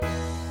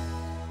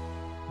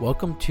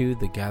Welcome to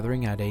the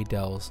Gathering at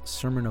Adele's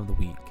Sermon of the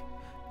Week.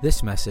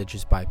 This message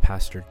is by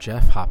Pastor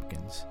Jeff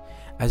Hopkins.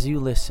 As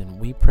you listen,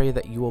 we pray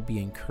that you will be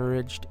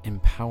encouraged,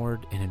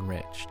 empowered, and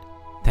enriched.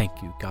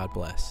 Thank you. God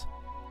bless.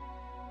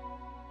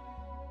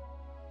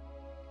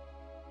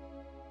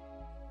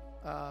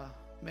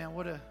 Man,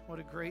 what a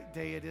great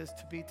day it is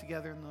to be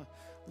together in the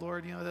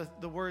Lord. You know,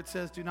 the word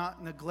says, do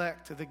not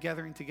neglect the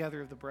gathering together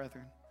of the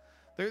brethren.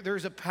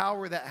 There's a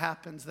power that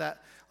happens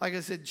that, like I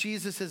said,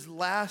 Jesus'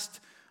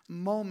 last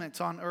moments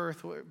on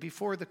earth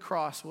before the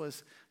cross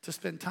was to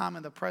spend time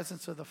in the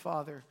presence of the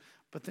Father,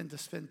 but then to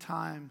spend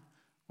time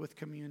with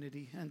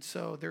community. And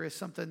so there is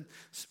something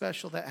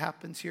special that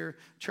happens here.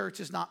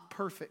 Church is not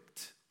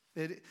perfect.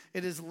 It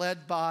is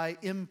led by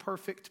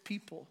imperfect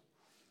people.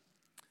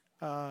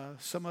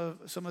 Some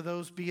of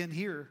those being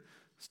here,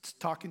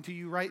 talking to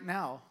you right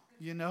now,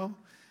 you know,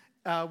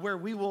 where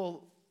we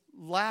will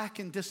lack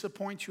and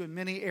disappoint you in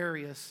many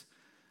areas,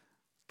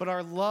 but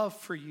our love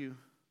for you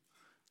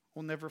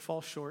will never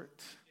fall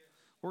short.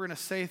 We're going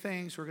to say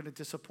things, we're going to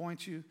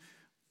disappoint you,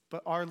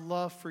 but our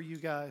love for you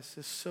guys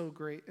is so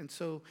great, and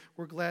so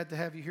we're glad to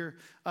have you here.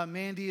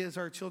 Mandy is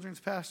our children's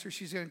pastor.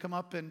 She's going to come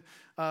up and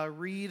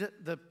read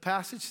the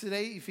passage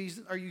today.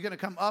 Ephesians. Are you going to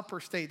come up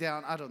or stay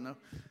down? I don't know.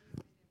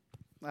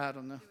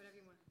 Can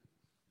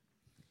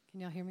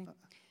y'all hear me?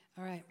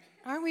 All right.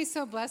 Aren't we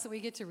so blessed that we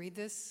get to read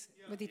this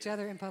with each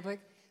other in public?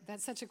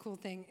 That's such a cool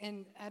thing,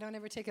 and I don't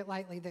ever take it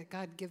lightly that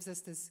God gives us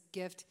this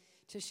gift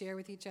to share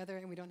with each other,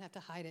 and we don't have to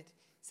hide it.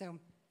 So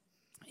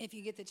if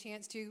you get the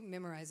chance to,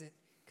 memorize it,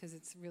 because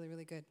it's really,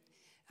 really good.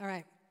 All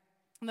right,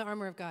 the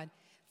armor of God.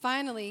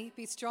 Finally,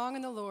 be strong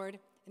in the Lord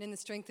and in the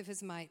strength of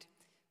his might.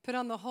 Put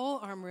on the whole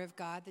armor of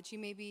God, that you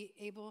may be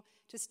able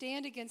to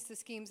stand against the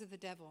schemes of the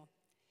devil.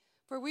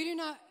 For we do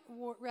not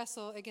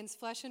wrestle against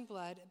flesh and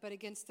blood, but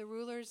against the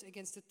rulers,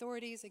 against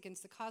authorities,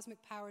 against the cosmic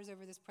powers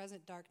over this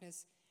present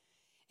darkness,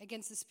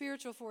 against the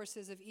spiritual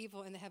forces of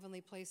evil in the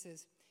heavenly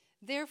places.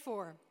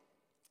 Therefore,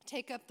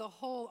 take up the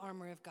whole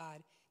armor of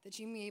God, that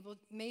you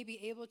may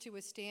be able to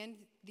withstand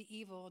the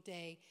evil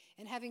day,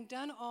 and having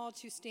done all,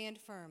 to stand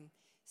firm.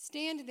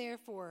 Stand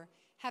therefore,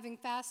 having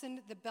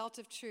fastened the belt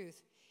of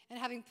truth, and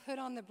having put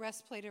on the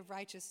breastplate of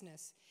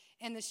righteousness,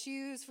 and the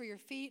shoes for your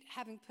feet,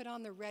 having put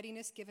on the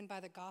readiness given by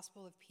the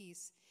gospel of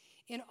peace.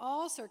 In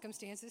all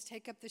circumstances,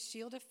 take up the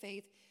shield of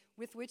faith,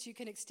 with which you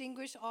can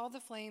extinguish all the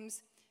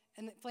flames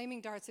and the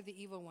flaming darts of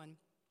the evil one.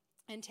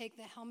 And take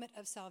the helmet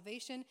of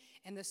salvation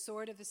and the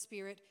sword of the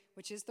Spirit,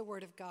 which is the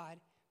word of God,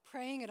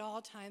 praying at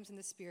all times in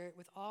the Spirit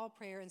with all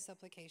prayer and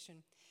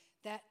supplication.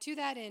 That to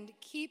that end,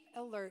 keep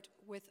alert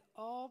with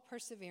all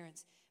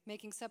perseverance,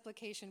 making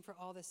supplication for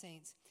all the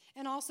saints.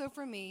 And also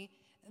for me,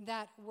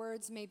 that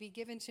words may be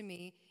given to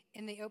me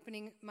in the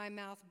opening my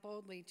mouth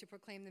boldly to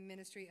proclaim the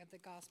ministry of the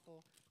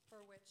gospel, for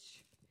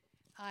which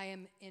I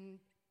am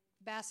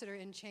ambassador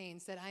in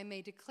chains, that I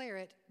may declare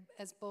it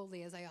as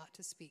boldly as I ought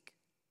to speak.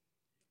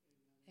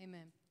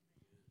 Amen.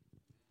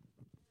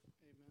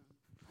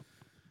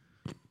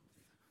 Amen.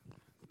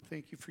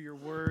 Thank you for your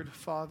word,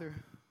 Father.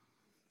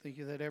 Thank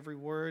you that every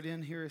word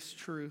in here is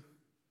true.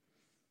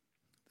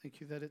 Thank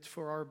you that it's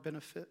for our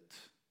benefit.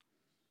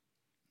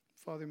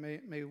 Father,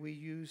 may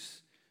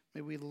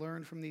we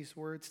learn from these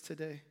words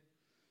today.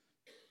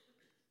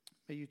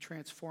 May you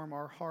transform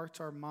our hearts,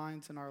 our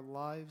minds, and our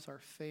lives,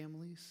 our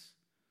families.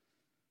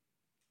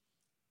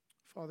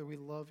 Father, we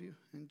love you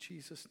in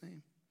Jesus'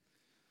 name.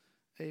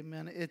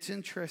 Amen. It's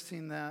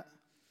interesting that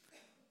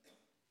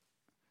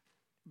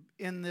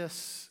in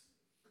this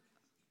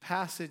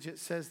passage it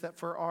says that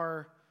for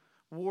our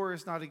war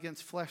is not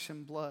against flesh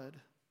and blood.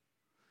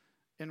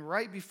 And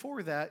right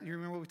before that, you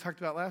remember what we talked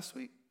about last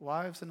week?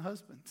 Wives and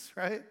husbands,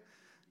 right?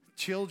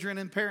 Children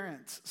and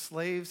parents,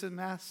 slaves and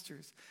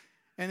masters.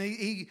 And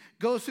he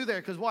goes through there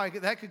because why?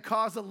 That could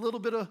cause a little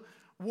bit of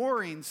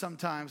warring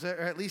sometimes, or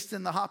at least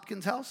in the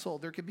Hopkins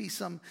household. There could be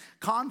some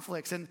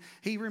conflicts. And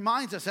he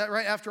reminds us that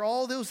right after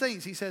all those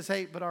things, he says,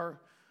 hey, but our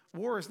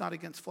war is not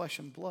against flesh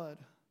and blood.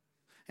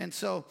 And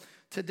so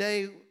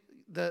today,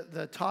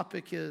 the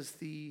topic is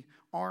the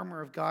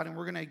armor of God, and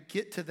we're going to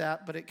get to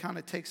that, but it kind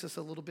of takes us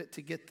a little bit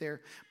to get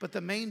there. But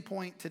the main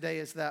point today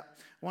is that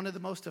one of the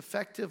most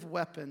effective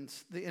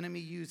weapons the enemy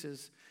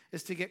uses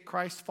is to get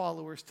Christ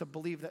followers to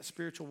believe that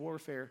spiritual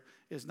warfare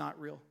is not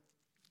real.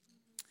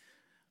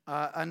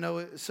 I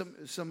know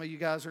some of you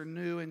guys are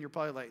new, and you're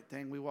probably like,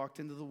 dang, we walked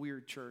into the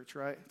weird church,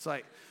 right? It's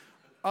like,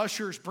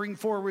 ushers, bring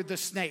forward the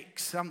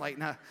snakes. I'm like,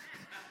 nah.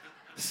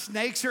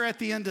 Snakes are at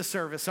the end of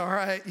service, all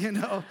right? You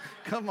know,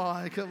 come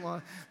on.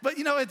 But,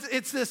 you know,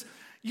 it's this,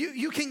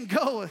 you can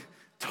go,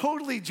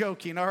 totally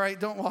joking, all right?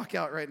 Don't walk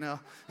out right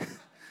now.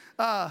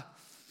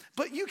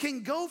 But you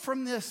can go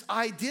from this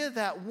idea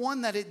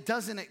that it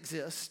doesn't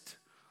exist.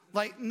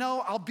 Like,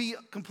 no, I'll be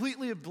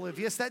completely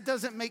oblivious. That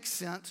doesn't make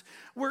sense.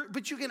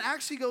 But you can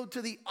actually go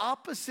to the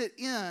opposite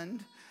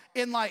end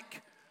in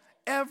like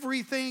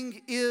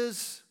everything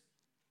is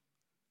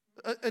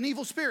an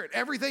evil spirit.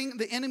 Everything,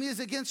 the enemy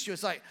is against you.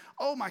 It's like,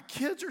 oh, my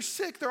kids are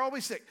sick. They're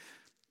always sick.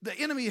 the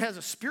enemy has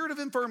a spirit of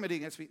infirmity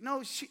against me.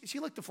 No, she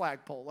licked the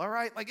flagpole, all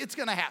right? Like, it's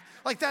going to happen.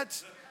 Like,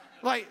 that's,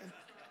 like,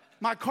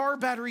 my car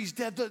battery's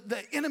dead.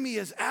 The enemy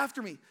is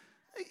after me.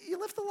 You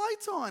left the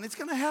lights on. It's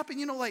going to happen.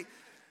 You know, like,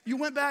 you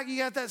went back, you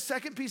got that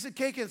second piece of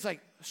cake, and it's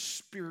like,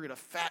 spirit of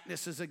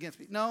fatness is against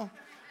me. No,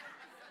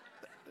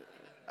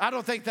 I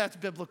don't think that's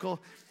biblical.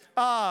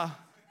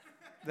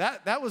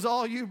 That was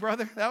all you,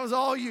 brother. That was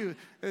all you.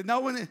 No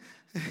one.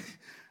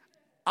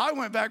 I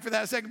went back for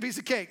that second piece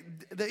of cake.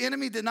 The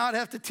enemy did not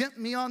have to tempt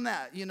me on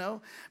that, you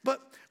know.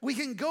 But we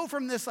can go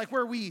from this, like,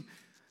 where we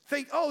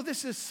think, oh,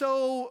 this is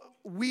so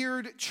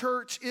weird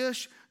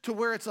church-ish, to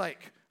where it's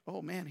like,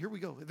 oh man, here we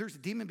go. There's a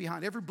demon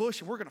behind every bush,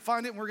 and we're going to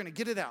find it, and we're going to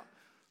get it out.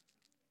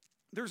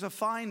 There's a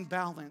fine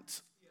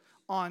balance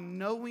on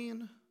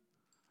knowing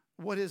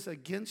what is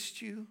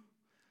against you.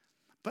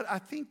 But I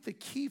think the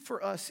key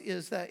for us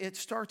is that it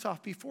starts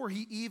off before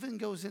he even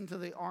goes into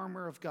the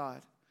armor of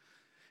God.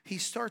 He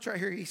starts right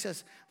here. He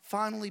says,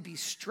 finally be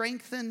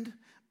strengthened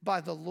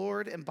by the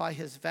Lord and by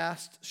his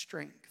vast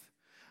strength.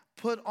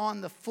 Put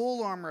on the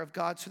full armor of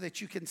God so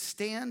that you can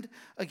stand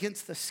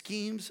against the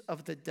schemes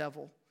of the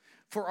devil.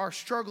 For our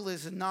struggle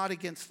is not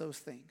against those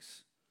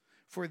things.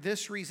 For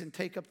this reason,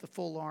 take up the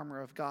full armor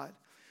of God.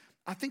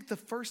 I think the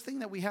first thing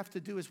that we have to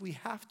do is we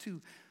have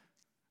to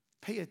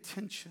pay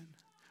attention.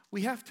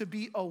 We have to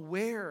be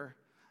aware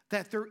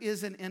that there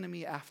is an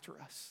enemy after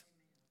us.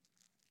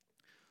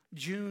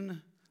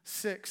 June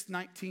 6,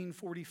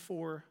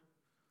 1944,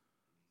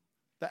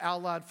 the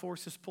Allied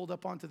forces pulled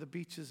up onto the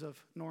beaches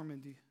of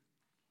Normandy.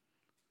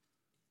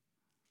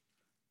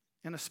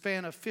 In a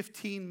span of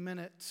 15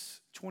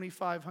 minutes,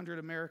 2,500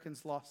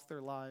 Americans lost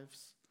their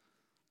lives.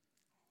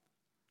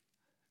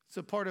 It's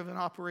a part of an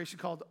operation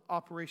called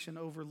Operation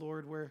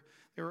Overlord, where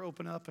they were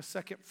opening up a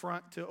second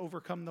front to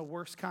overcome the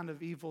worst kind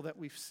of evil that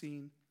we've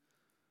seen.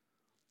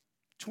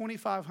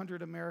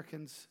 2,500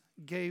 Americans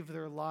gave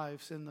their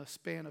lives in the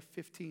span of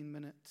 15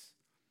 minutes.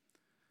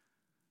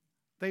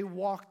 They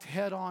walked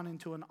head on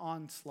into an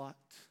onslaught,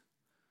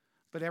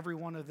 but every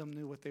one of them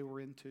knew what they were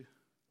into.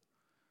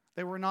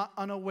 They were not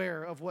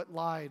unaware of what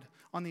lied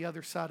on the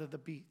other side of the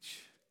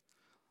beach.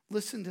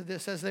 Listen to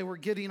this. As they were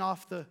getting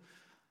off the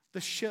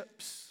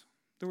ships,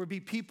 there would be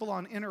people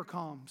on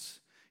intercoms.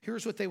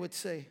 Here's what they would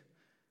say.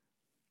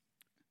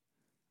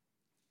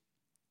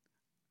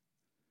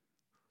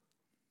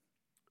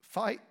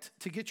 Fight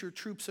to get your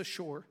troops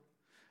ashore.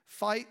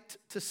 Fight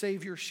to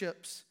save your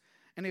ships.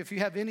 And if you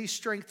have any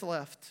strength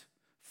left,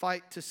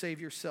 fight to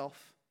save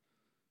yourself.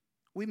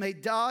 We may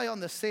die on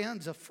the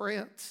sands of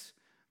France,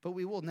 but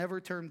we will never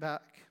turn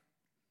back.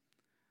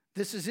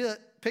 This is it.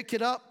 Pick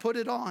it up, put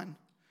it on.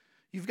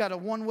 You've got a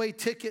one-way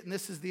ticket, and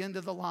this is the end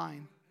of the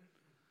line.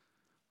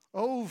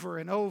 Over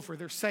and over,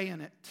 they're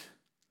saying it.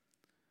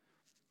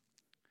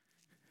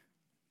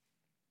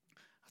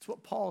 That's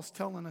what Paul's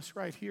telling us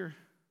right here.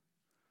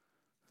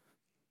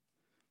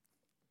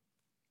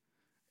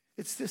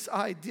 It's this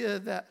idea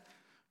that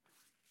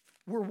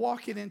we're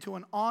walking into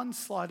an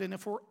onslaught, and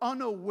if we're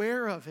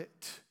unaware of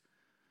it,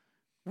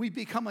 we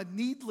become a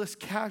needless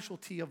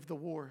casualty of the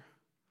war.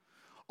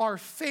 Our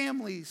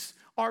families,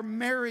 our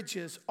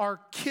marriages,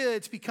 our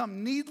kids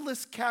become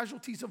needless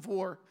casualties of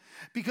war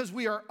because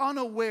we are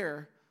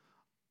unaware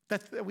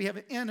that we have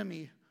an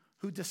enemy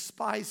who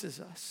despises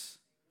us.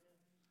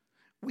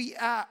 We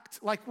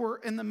act like we're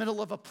in the middle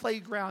of a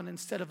playground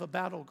instead of a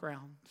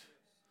battleground.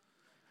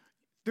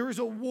 There is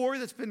a war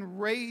that's been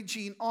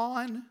raging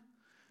on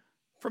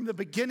from the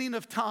beginning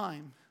of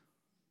time.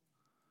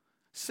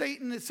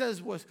 Satan, it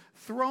says, was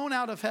thrown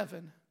out of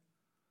heaven,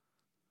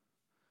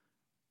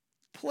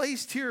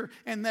 placed here,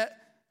 and that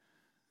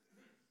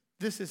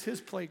this is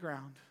his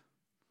playground.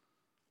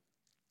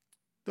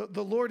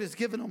 The Lord has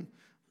given him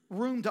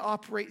room to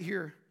operate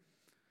here.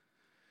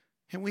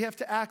 And we have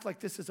to act like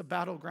this is a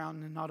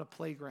battleground and not a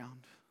playground.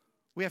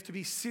 We have to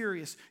be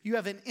serious. You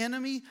have an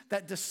enemy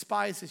that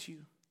despises you,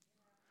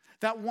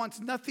 that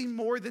wants nothing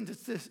more than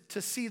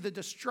to see the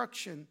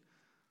destruction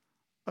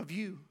of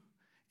you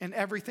and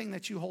everything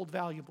that you hold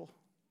valuable.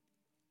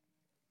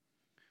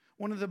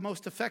 One of the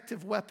most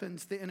effective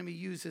weapons the enemy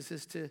uses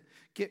is to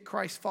get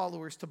Christ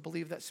followers to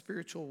believe that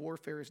spiritual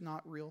warfare is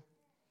not real.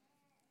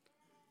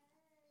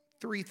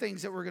 3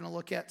 things that we're going to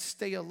look at: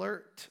 stay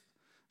alert,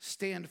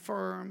 stand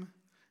firm,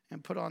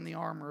 and put on the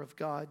armor of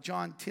God.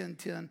 John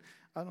 10:10,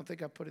 I don't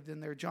think I put it in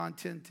there. John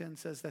 10:10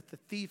 says that the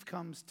thief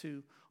comes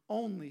to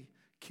only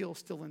kill,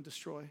 steal, and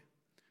destroy.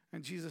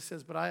 And Jesus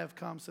says, but I have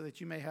come so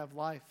that you may have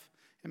life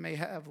and may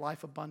have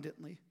life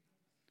abundantly.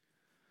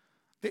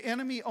 The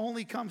enemy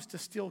only comes to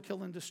steal,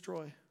 kill, and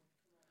destroy.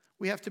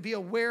 We have to be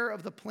aware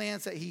of the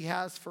plans that he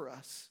has for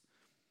us.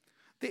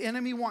 The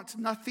enemy wants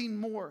nothing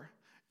more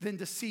than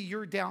to see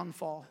your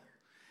downfall.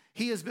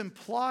 He has been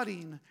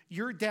plotting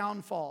your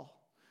downfall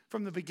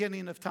from the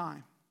beginning of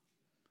time.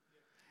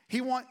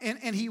 He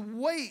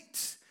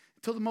waits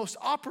till the most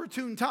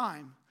opportune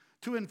time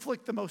to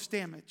inflict the most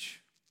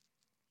damage.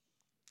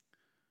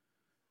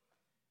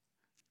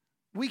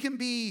 We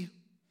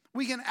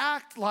can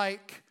act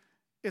like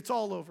It's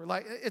all over.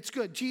 Like, it's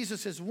good.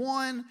 Jesus is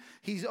won.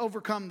 He's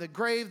overcome the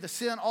grave, the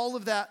sin, all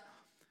of that.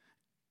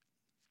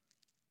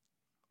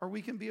 Or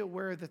we can be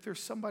aware that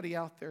there's somebody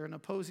out there, an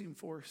opposing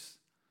force,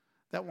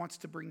 that wants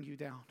to bring you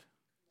down.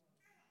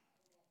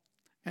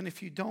 And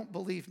if you don't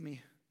believe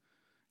me,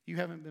 you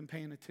haven't been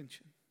paying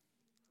attention.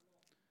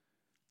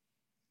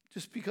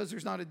 Just because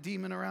there's not a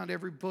demon around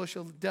every bush,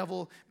 a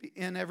devil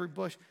in every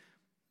bush,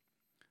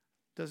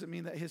 doesn't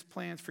mean that his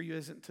plans for you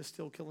isn't to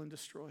still kill and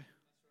destroy.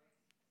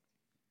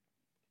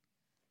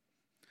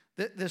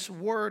 This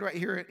word right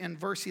here in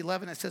verse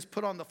 11, it says,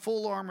 put on the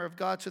full armor of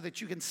God so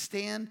that you can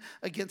stand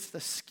against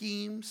the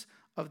schemes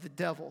of the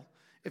devil.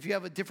 If you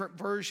have a different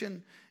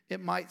version,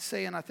 it might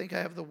say, and I think I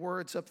have the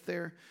words up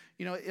there,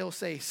 it'll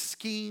say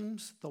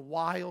schemes, the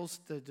wiles,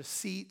 the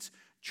deceits,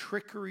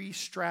 trickery,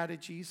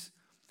 strategies.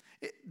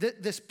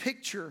 This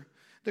picture,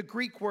 the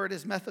Greek word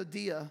is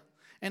methodia,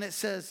 and it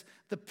says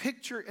the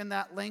picture in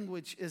that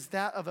language is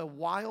that of a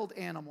wild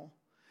animal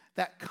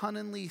that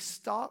cunningly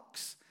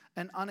stalks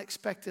and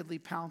unexpectedly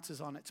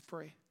pounces on its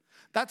prey.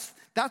 That's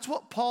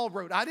what Paul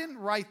wrote. I didn't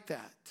write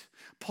that.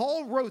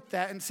 Paul wrote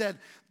that and said,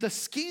 the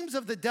schemes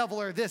of the devil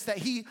are this, that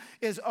he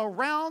is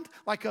around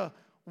like a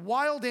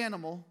wild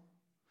animal.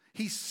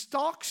 He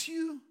stalks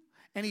you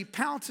and he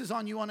pounces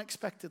on you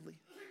unexpectedly.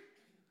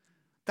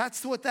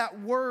 That's what that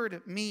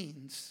word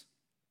means.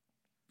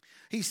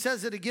 He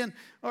says it again,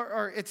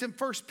 or it's in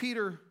 1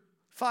 Peter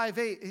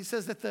 5:8. He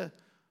says that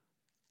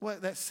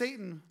that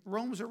Satan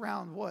roams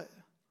around what?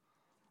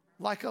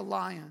 Like a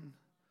lion,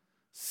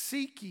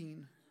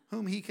 seeking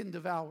whom he can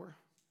devour.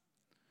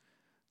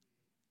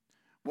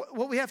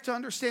 What we have to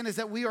understand is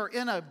that we are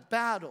in a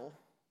battle.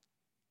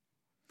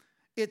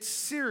 It's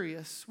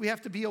serious. We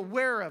have to be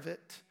aware of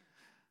it.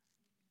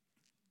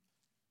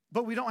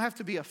 But we don't have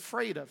to be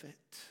afraid of it.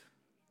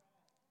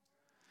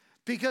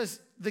 Because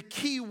the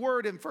key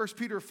word in 1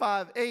 Peter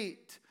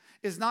 5:8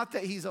 is not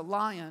that he's a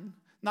lion,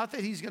 not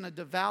that he's going to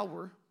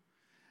devour,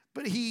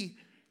 but he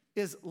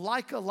is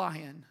like a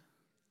lion.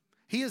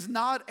 He is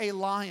not a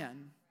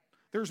lion.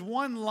 There's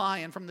one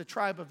lion from the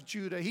tribe of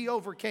Judah. He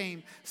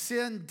overcame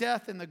sin,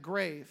 death, and the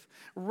grave.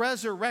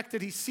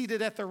 Resurrected, he's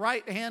seated at the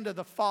right hand of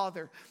the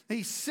Father.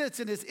 He sits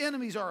and his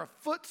enemies are a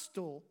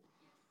footstool.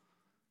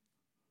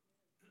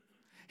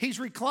 He's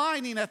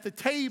reclining at the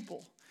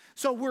table.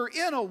 So we're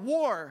in a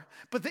war,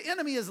 but the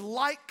enemy is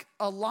like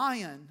a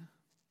lion.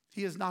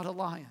 He is not a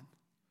lion.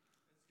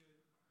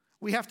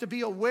 We have to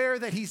be aware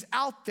that he's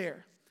out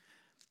there.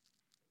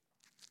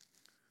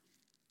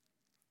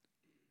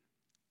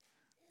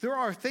 There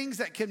are things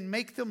that can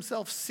make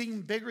themselves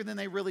seem bigger than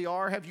they really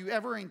are. Have you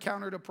ever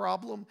encountered a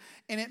problem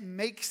and it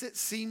makes it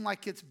seem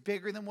like it's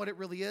bigger than what it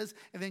really is,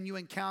 and then you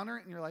encounter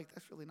it and you're like,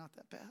 that's really not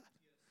that bad?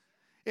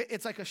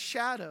 It's like a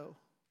shadow.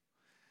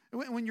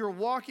 When you're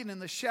walking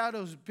and the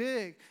shadow's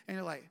big and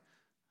you're like,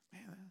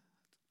 man,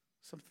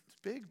 something's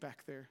big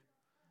back there.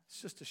 It's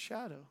just a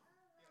shadow.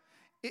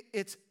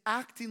 It's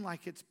acting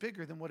like it's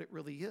bigger than what it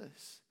really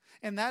is.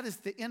 And that is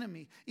the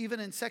enemy.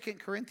 Even in 2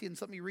 Corinthians,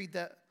 let me read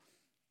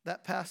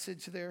that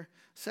passage there.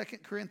 2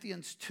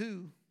 Corinthians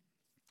 2,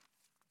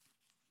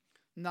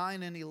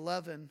 9 and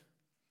 11.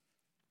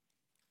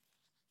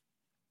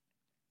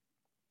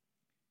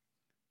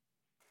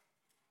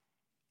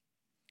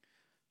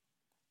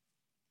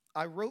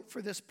 I wrote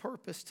for this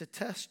purpose to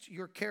test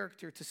your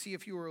character to see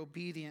if you are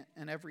obedient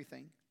in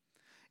everything.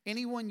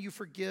 Anyone you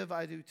forgive,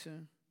 I do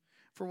too.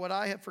 For what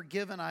I have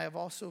forgiven, I have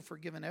also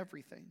forgiven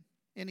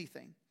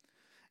anything.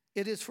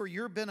 It is for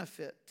your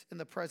benefit in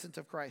the presence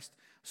of Christ,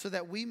 so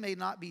that we may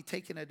not be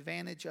taken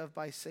advantage of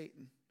by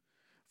Satan.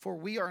 For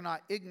we are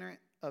not ignorant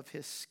of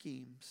his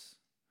schemes.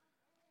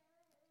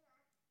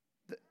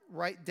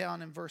 Right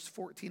down in verse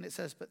 14 it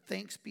says, but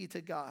thanks be to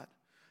God,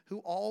 who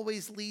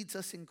always leads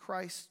us in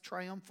Christ's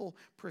triumphal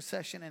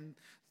procession, and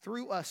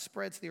through us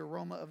spreads the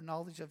aroma of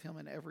knowledge of him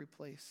in every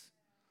place.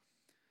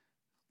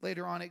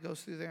 Later on it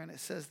goes through there and it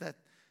says that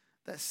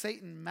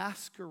Satan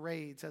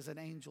masquerades as an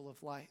angel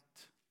of light.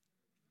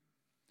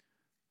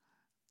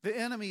 The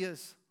enemy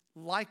is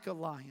like a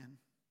lion.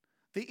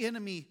 The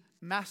enemy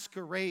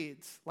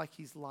masquerades like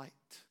he's light.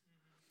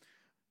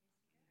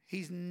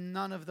 He's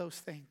none of those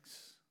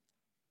things.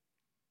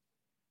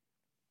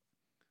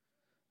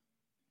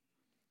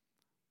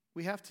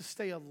 We have to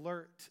stay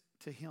alert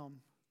to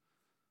him.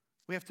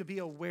 We have to be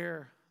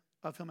aware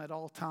of him at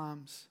all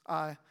times.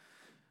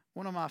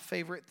 One of my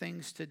favorite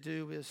things to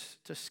do is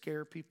to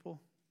scare people.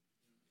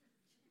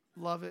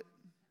 Love it.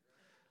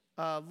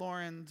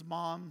 Lauren's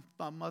mom,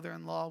 my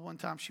mother-in-law, one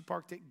time she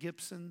parked at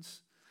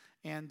Gibson's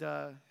and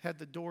had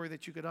the door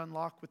that you could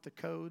unlock with the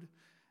code.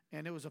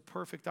 And it was a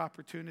perfect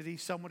opportunity.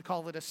 Some would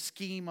call it a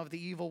scheme of the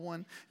evil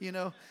one, you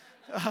know.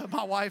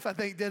 My wife, I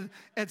think, did.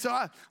 And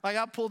so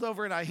I pulled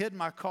over and I hid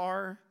my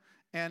car.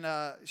 And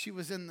she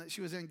was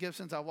in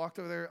Gibson's. I walked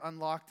over there,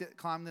 unlocked it,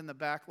 climbed in the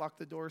back, locked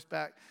the doors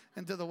back,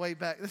 and to the way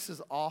back. This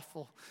is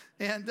awful.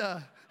 And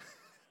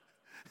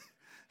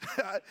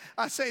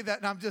I say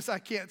that, and I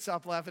can't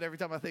stop laughing every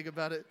time I think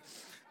about it.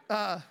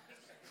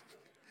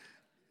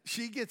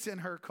 She gets in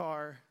her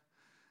car,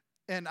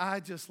 And I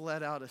just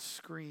let out a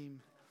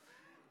scream.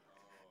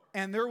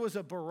 And there was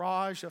a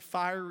barrage of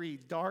fiery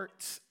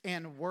darts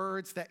and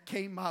words that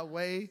came my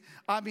way.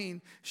 I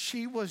mean,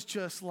 she was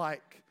just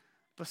like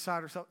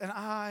beside herself. And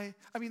I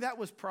mean, that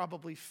was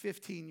probably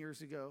 15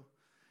 years ago.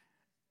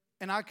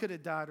 And I could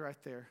have died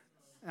right there.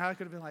 And I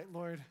could have been like,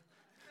 Lord,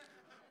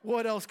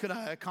 what else could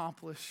I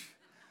accomplish?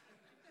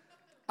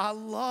 I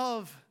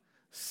love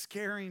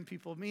scaring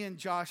people. Me and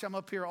Josh, I'm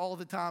up here all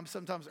the time,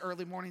 sometimes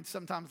early morning,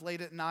 sometimes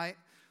late at night.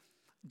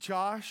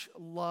 Josh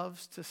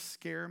loves to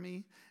scare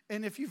me.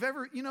 And if you've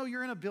ever,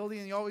 you're in a building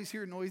and you always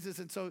hear noises.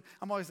 And so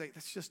I'm always like,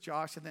 that's just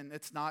Josh. And then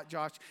it's not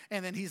Josh.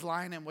 And then he's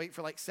lying in wait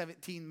for like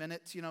 17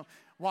 minutes,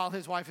 while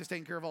his wife is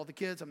taking care of all the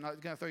kids. I'm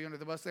not going to throw you under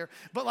the bus there.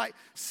 But like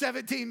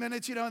 17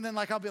 minutes, and then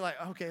like I'll be like,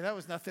 okay, that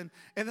was nothing.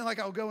 And then like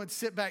I'll go and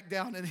sit back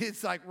down and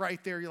it's like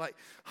right there. You're like,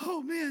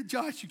 oh man,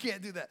 Josh, you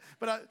can't do that.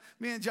 But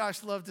me and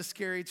Josh love to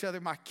scare each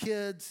other. My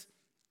kids,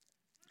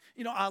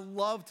 I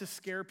love to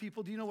scare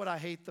people. Do you know what I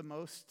hate the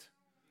most?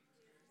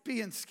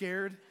 Being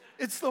scared.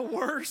 It's the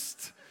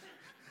worst.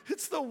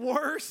 It's the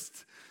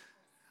worst.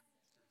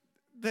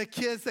 The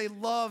kids, they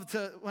love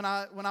to, when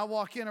I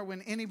walk in or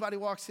when anybody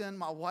walks in,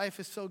 my wife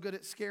is so good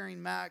at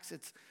scaring Max.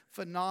 It's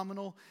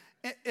phenomenal.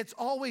 It's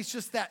always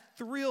just that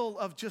thrill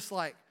of just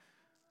like,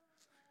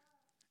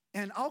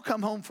 and I'll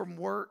come home from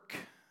work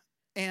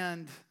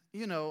and,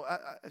 I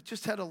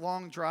just had a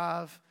long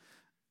drive,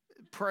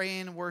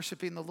 praying and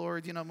worshiping the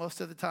Lord,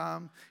 most of the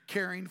time,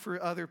 caring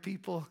for other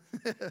people,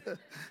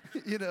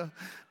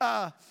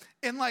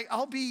 and like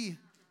I'll be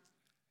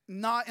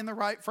not in the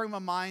right frame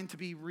of mind to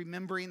be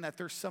remembering that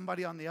there's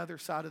somebody on the other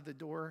side of the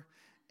door,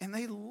 and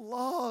they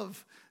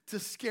love to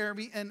scare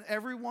me, and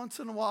every once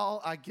in a while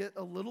I get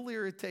a little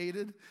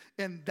irritated,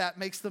 and that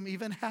makes them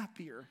even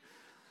happier.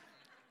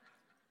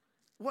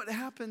 What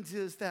happens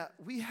is that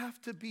we have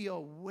to be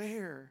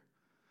aware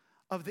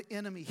of the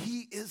enemy.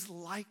 He is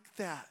like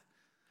that.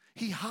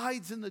 He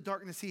hides in the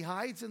darkness. He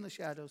hides in the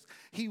shadows.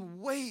 He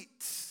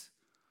waits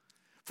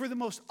for the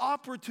most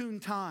opportune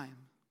time.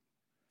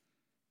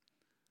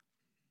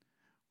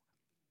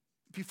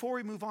 Before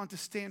we move on to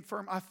stand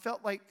firm, I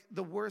felt like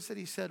the words that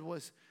he said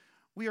was,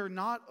 we are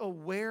not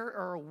aware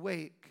or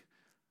awake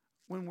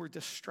when we're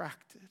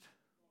distracted.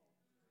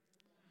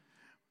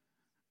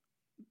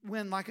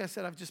 When, like I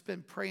said, I've just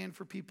been praying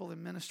for people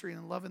in ministry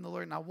and loving the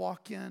Lord, and I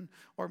walk in,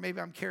 or maybe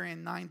I'm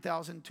carrying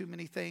 9,000 too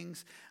many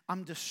things,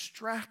 I'm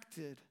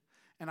distracted.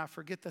 And I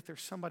forget that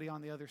there's somebody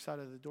on the other side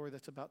of the door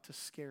that's about to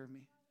scare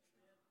me.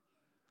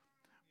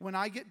 When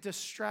I get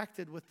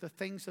distracted with the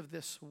things of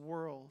this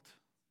world,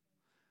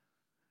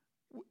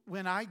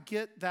 when I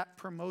get that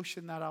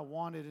promotion that I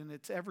wanted and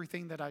it's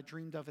everything that I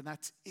dreamed of and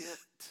that's it,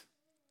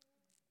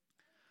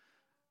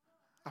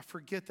 I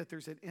forget that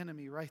there's an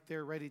enemy right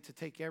there ready to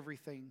take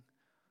everything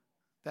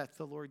that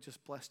the Lord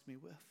just blessed me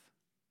with.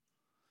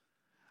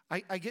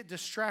 I get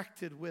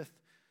distracted with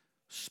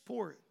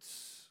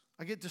sports.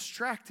 I get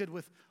distracted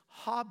with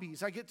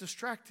hobbies. I get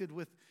distracted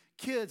with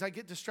kids. I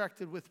get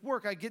distracted with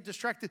work. I get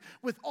distracted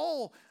with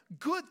all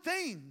good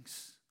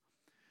things.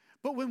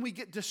 But when we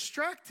get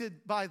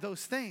distracted by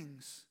those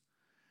things,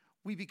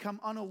 we become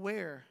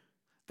unaware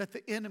that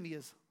the enemy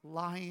is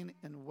lying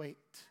in wait.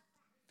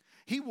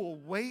 He will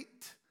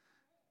wait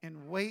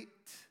and wait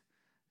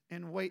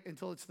and wait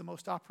until it's the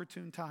most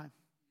opportune time.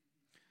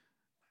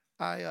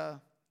 I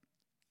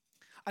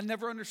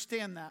never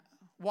understand that.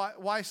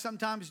 Why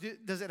sometimes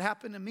does it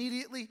happen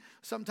immediately?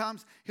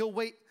 Sometimes he'll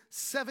wait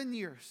 7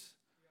 years.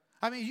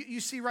 I mean,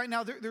 you see right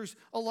now there's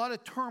a lot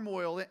of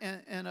turmoil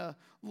in a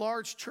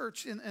large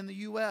church in the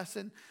U.S.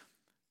 And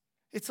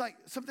it's like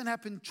something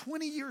happened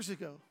 20 years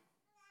ago.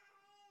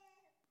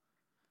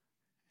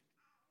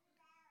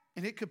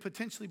 And it could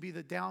potentially be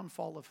the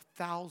downfall of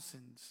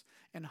thousands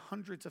and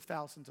hundreds of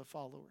thousands of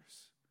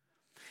followers.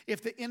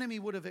 If the enemy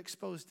would have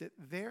exposed it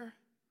there,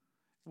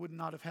 it would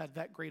not have had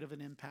that great of an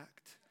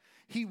impact.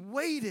 He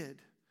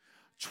waited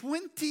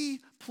 20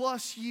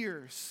 plus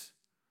years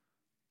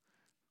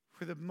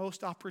for the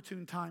most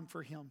opportune time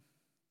for him.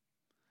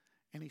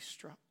 And he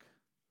struck.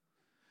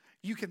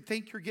 You can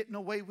think you're getting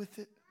away with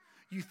it.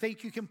 You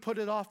think you can put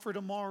it off for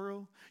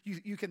tomorrow.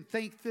 You can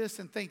think this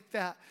and think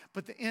that.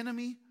 But the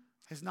enemy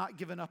has not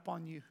given up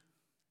on you.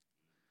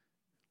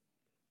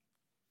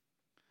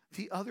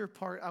 The other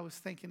part I was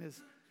thinking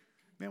is,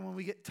 man, when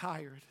we get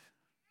tired,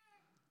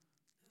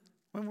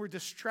 when we're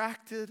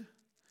distracted,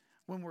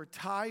 when we're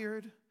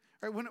tired,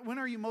 right? When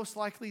are you most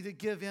likely to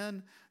give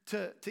in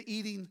to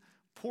eating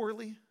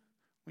poorly?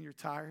 When you're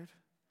tired.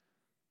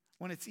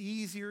 When it's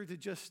easier to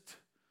just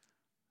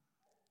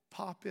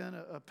pop in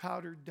a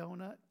powdered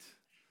donut.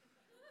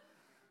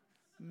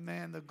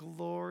 Man, the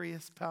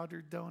glorious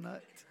powdered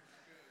donut.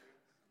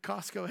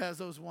 Costco has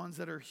those ones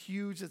that are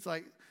huge. It's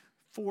like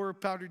 4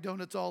 powdered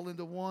donuts all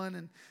into one,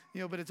 and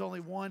but it's only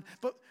one.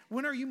 But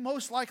when are you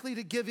most likely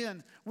to give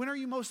in? When are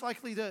you most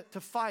likely to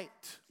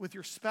fight with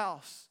your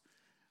spouse?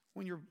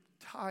 When you're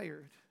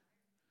tired.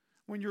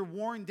 When you're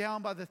worn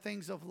down by the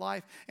things of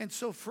life. And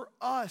so for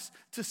us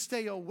to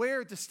stay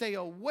aware, to stay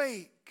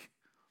awake,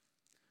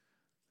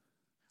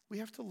 We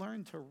have to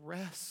learn to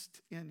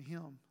rest in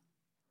him.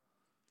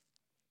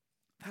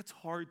 That's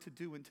hard to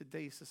do in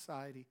today's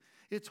society.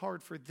 It's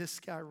hard for this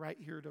guy right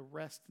here to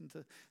rest and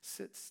to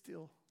sit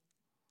still.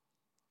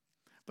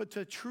 But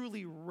to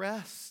truly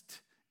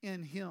rest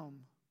in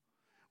him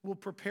will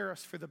prepare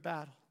us for the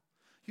battle.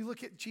 You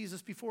look at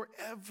Jesus before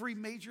every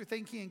major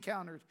thing he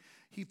encountered,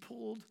 he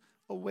pulled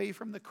away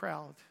from the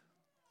crowd,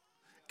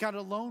 got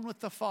alone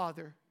with the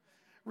Father,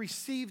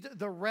 received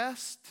the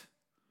rest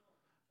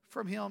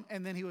from him,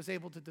 and then he was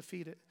able to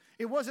defeat it.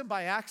 It wasn't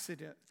by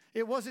accident.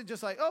 It wasn't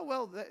just like, oh,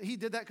 well, he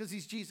did that because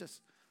he's Jesus.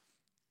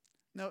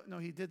 No,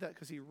 he did that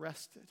because he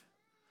rested.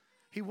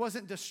 He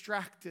wasn't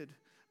distracted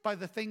by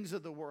the things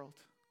of the world.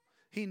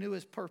 He knew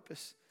his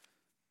purpose.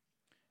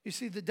 You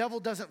see, the devil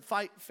doesn't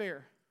fight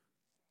fair.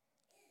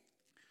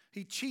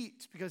 He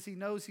cheats because he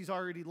knows he's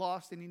already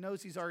lost and he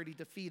knows he's already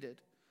defeated.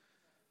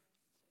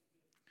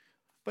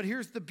 But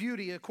here's the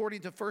beauty according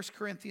to 1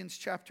 Corinthians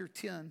chapter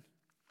 10.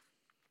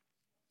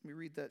 Let me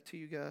read that to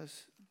you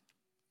guys.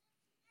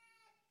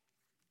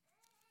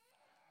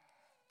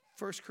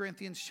 1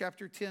 Corinthians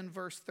chapter 10,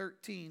 verse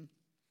 13.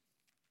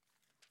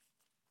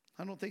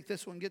 I don't think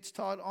this one gets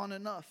taught on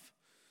enough.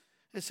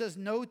 It says,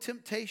 no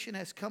temptation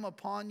has come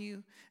upon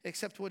you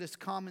except what is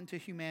common to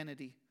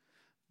humanity.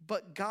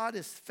 But God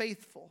is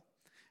faithful.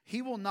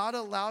 He will not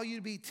allow you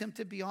to be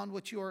tempted beyond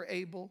what you are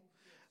able.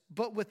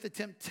 But with the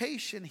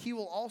temptation, he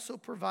will also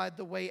provide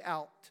the way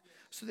out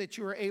so that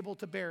you are able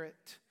to bear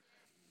it.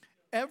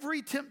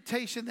 Every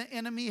temptation the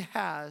enemy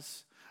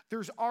has,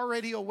 there's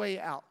already a way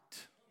out.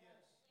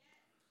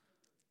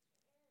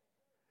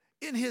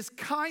 In his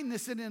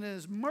kindness and in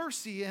his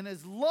mercy and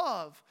his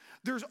love,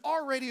 there's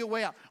already a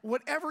way out.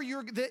 Whatever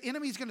the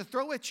enemy's going to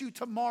throw at you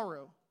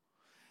tomorrow,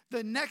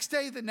 the next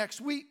day, the next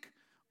week,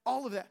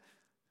 all of that,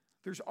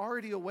 there's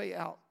already a way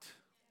out.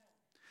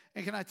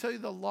 And can I tell you,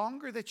 the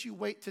longer that you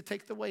wait to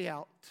take the way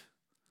out,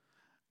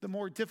 the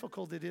more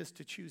difficult it is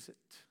to choose it.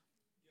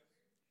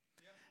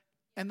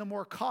 And the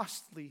more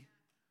costly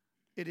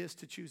it is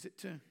to choose it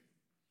too.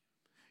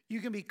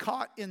 You can be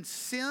caught in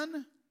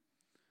sin.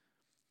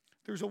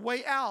 There's a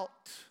way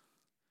out.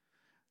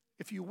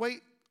 If you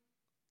wait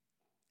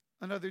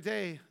another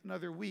day,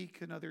 another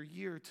week, another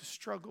year to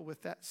struggle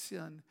with that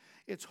sin,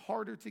 it's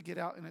harder to get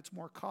out and it's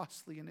more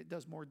costly and it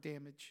does more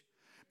damage.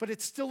 But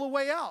it's still a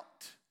way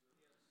out.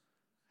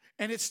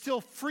 And it's still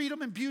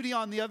freedom and beauty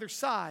on the other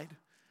side.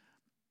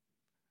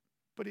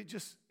 But it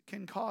just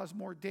can cause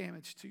more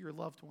damage to your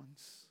loved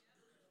ones.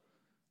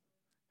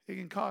 It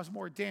can cause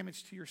more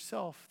damage to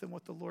yourself than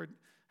what the Lord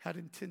had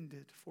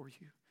intended for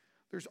you.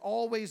 There's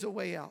always a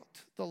way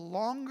out. The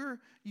longer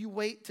you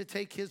wait to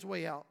take his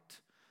way out,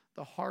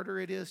 the harder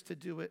it is to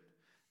do it,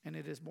 and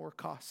it is more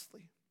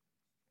costly.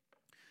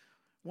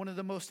 One of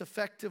the most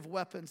effective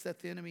weapons that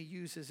the enemy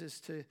uses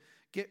is to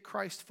get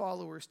Christ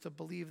followers to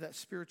believe that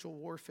spiritual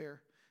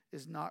warfare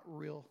is not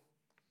real.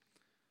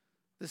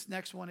 This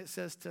next one, it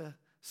says to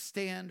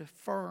stand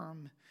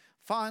firm.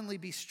 Finally,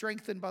 be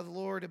strengthened by the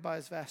Lord and by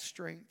his vast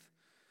strength.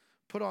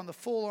 Put on the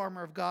full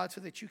armor of God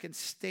so that you can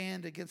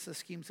stand against the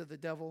schemes of the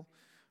devil.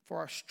 For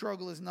our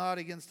struggle is not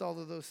against all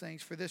of those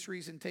things. For this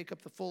reason, take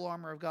up the full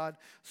armor of God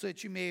so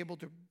that you may be able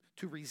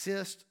to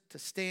resist, to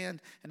stand,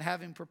 and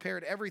having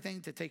prepared everything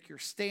to take your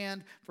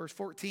stand. Verse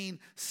 14,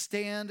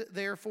 stand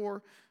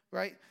therefore,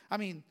 right? I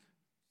mean,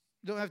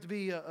 you don't have to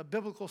be a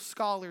biblical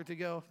scholar to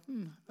go,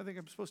 I think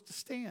I'm supposed to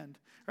stand.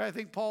 Right? I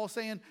think Paul's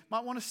saying,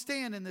 might want to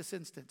stand in this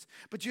instance.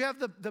 But you have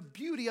the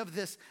beauty of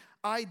this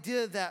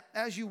idea that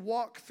as you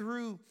walk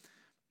through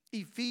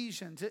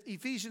Ephesians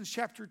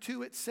chapter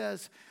 2, it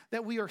says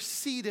that we are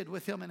seated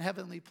with him in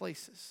heavenly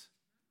places.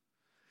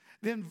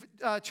 Then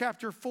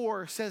chapter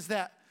 4 says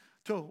that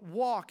to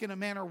walk in a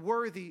manner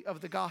worthy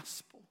of the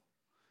gospel.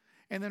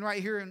 And then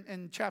right here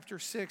in chapter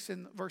 6,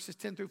 in verses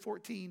 10 through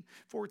 14,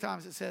 4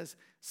 times it says,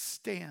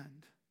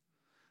 stand.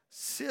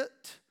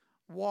 Sit,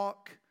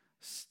 walk,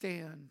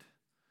 stand.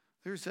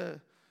 There's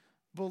a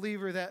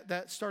believer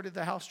that started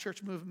the house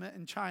church movement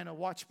in China,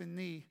 Watchman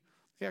Nee.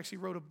 He actually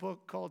wrote a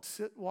book called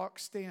Sit, Walk,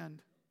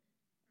 Stand.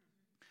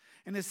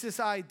 And it's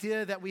this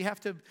idea that we have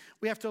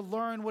to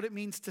learn what it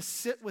means to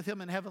sit with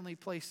him in heavenly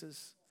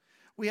places.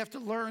 We have to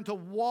learn to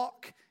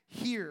walk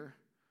here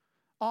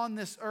on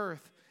this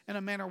earth in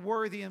a manner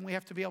worthy, and we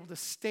have to be able to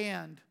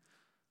stand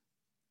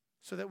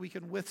so that we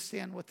can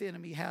withstand what the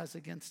enemy has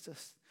against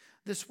us.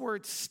 This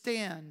word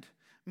stand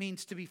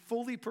means to be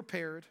fully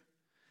prepared,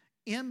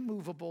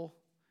 immovable,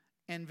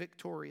 and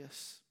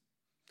victorious.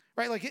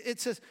 Right? Like it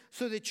says,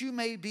 so that you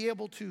may be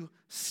able to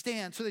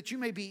stand, so that you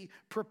may be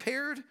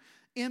prepared,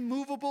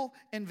 immovable,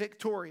 and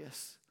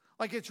victorious.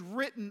 Like it's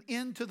written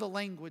into the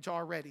language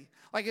already.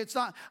 Like it's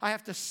not, I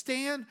have to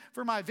stand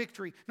for my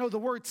victory. No, the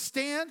word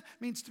stand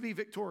means to be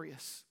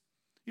victorious.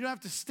 You don't have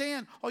to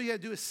stand. All you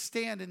got to do is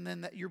stand, and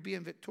then that you're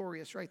being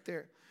victorious right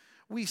there.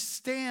 We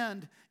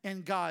stand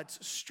in God's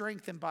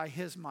strength and by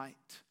his might.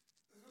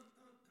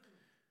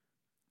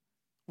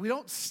 We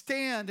don't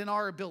stand in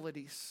our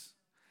abilities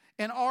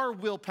and our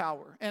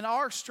willpower and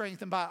our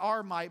strength and by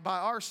our might, by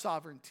our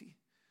sovereignty.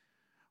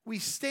 We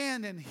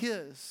stand in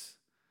his,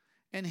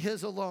 and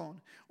his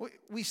alone.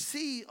 We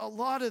see a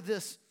lot of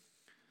this.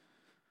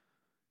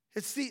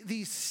 It's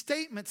these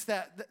statements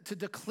that to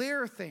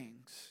declare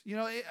things. You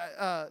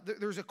know,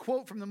 there's a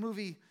quote from the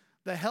movie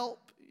The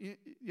Help.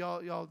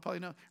 Y'all probably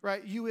know,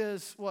 right? You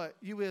is what?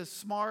 You is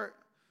smart.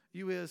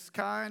 You is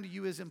kind.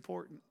 You is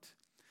important.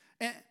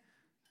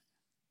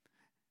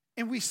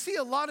 And we see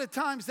a lot of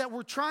times that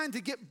we're trying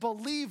to get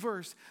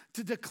believers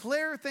to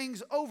declare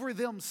things over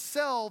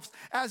themselves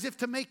as if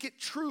to make it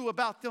true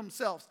about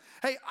themselves.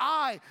 Hey,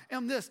 I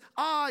am this.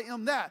 I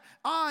am that.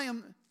 I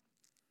am.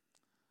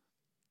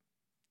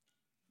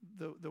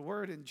 The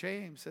word in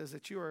James says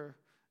that you are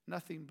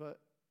nothing but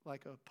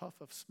like a puff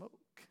of smoke.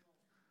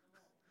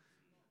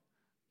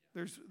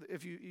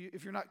 If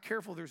you're not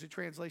careful, there's a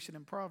translation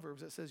in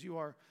Proverbs that says you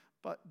are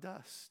but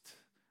dust.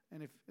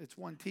 And if it's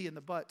one T in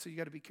the but, so you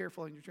got to be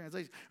careful in your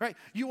translation. Right?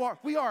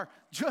 We are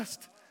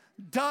just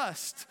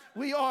dust.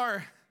 We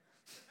are,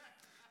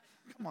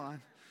 come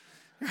on.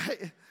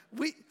 Right?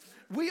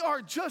 We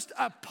are just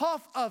a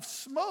puff of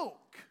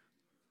smoke.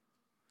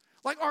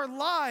 Like our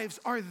lives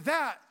are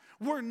that.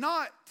 We're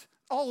not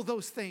all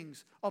those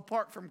things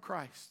apart from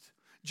Christ.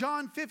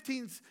 John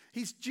 15,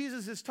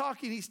 Jesus is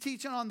talking. He's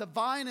teaching on the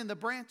vine and the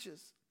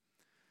branches.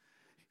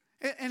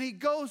 And he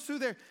goes through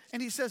there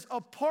and he says,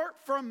 apart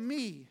from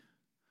me,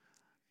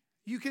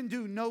 you can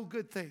do no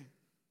good thing.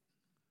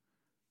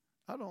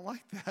 I don't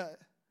like that.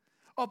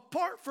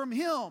 Apart from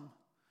him,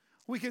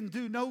 we can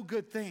do no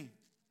good thing.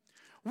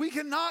 We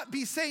cannot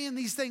be saying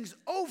these things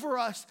over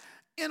us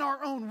in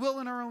our own will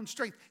and our own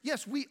strength.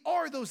 Yes, we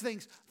are those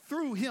things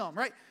through him,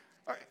 right?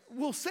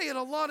 We'll say it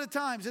a lot of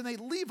times and they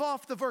leave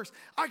off the verse.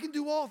 I can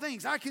do all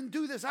things. I can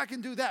do this. I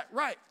can do that.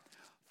 Right.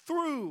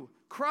 Through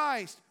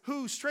Christ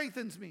who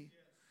strengthens me.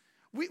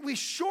 We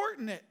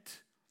shorten it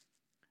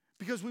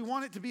because we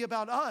want it to be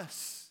about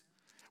us.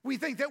 We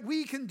think that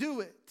we can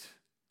do it.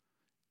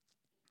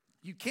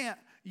 You can't.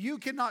 You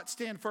cannot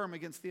stand firm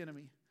against the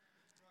enemy.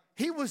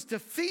 He was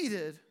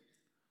defeated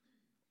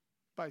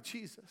by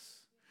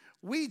Jesus.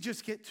 We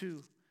just get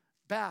to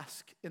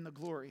bask in the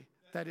glory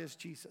that is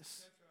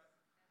Jesus.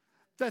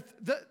 That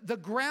the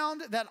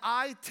ground that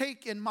I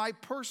take in my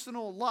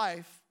personal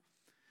life,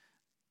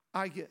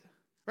 I get.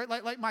 Right?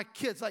 Like my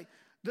kids, like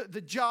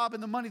the job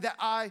and the money that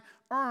I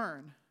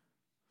earn.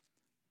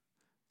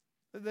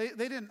 They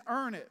didn't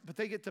earn it, but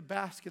they get to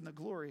bask in the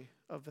glory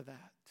of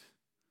that.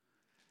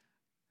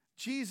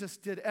 Jesus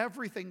did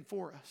everything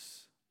for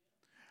us.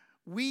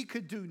 We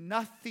could do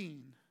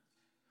nothing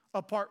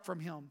apart from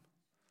him.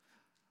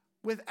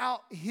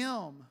 Without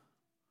him,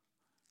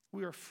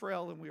 we are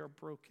frail and we are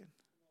broken.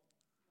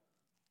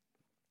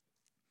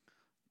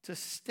 To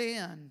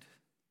stand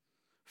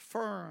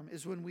firm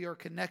is when we are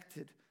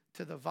connected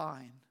to the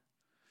vine.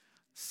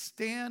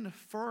 Stand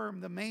firm,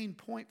 the main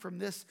point from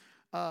this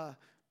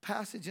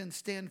passage in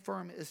stand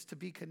firm is to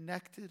be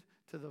connected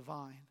to the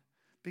vine.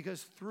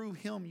 Because through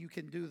him you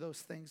can do those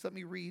things. Let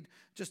me read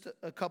just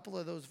a couple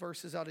of those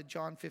verses out of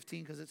John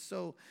 15 because it's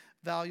so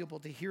valuable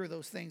to hear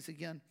those things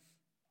again.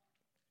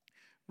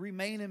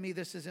 Remain in me,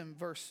 this is in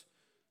verse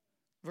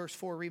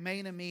 4.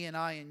 Remain in me and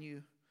I in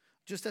you.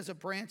 Just as a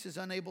branch is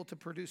unable to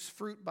produce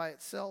fruit by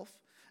itself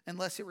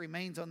unless it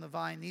remains on the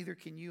vine, neither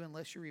can you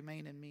unless you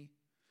remain in me.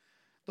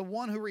 The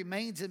one who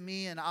remains in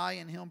me and I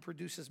in him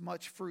produces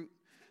much fruit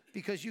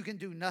because you can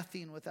do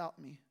nothing without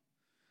me.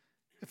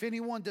 If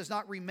anyone does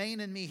not remain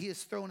in me, he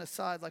is thrown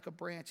aside like a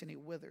branch and he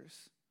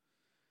withers.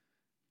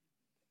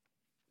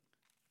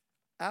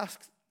 Ask,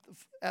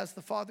 as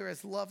the Father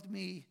has loved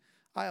me,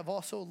 I have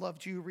also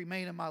loved you.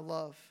 Remain in my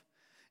love.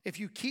 If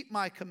you keep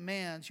my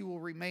commands, you will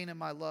remain in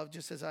my love,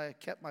 just as I have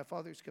kept my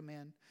Father's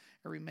command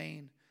and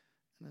remain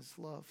in his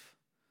love.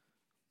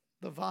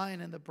 The vine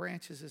and the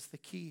branches is the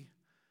key.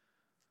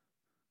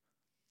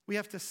 We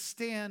have to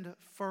stand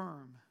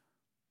firm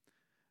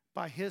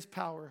by his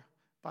power,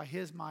 by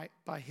his might,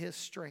 by his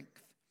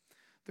strength.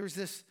 There's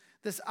this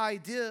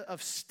idea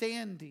of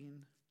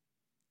standing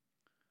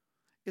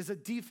is a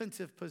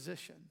defensive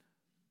position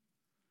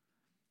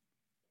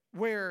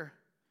where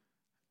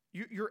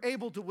you're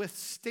able to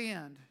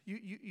withstand.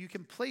 You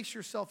can place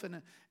yourself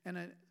in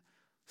a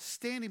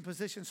standing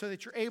position so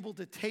that you're able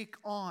to take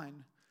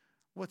on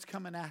what's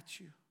coming at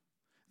you.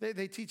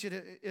 They teach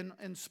it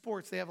in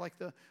sports. They have like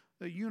the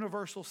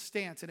universal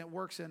stance, and it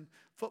works in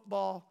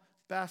football,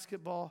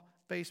 basketball,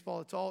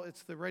 baseball.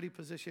 It's the ready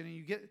position. And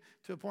you get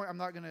to a point, I'm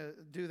not going to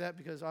do that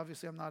because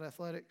obviously I'm not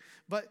athletic.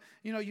 But,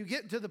 you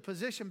get to the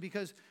position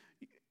because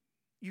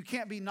you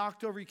can't be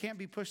knocked over, you can't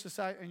be pushed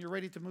aside, and you're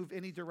ready to move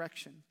any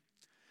direction.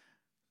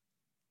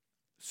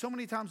 So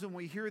many times when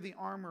we hear the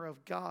armor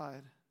of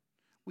God,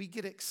 we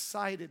get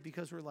excited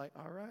because we're like,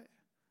 all right,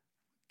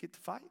 get to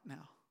fight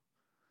now.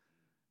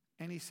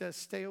 And he says,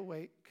 stay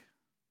awake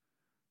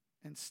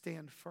and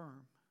stand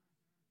firm.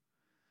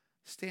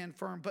 Stand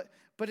firm.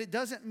 But it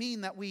doesn't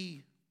mean that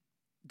we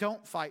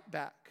don't fight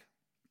back.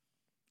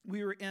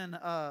 We were in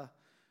a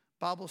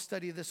Bible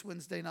study this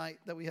Wednesday night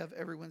that we have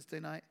every Wednesday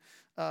night,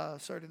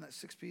 starting at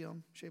 6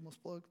 p.m., shameless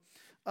plug.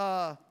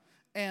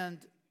 And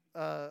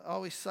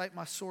always cite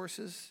my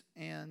sources,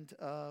 and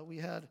we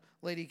had a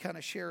lady kind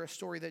of share a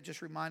story that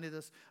just reminded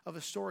us of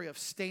a story of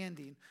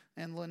standing.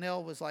 And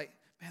Linnell was like,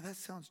 man, that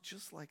sounds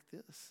just like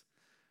this.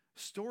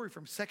 Story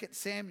from 2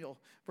 Samuel,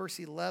 verse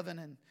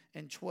 11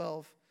 and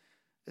 12.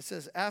 It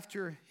says,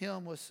 after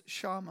him was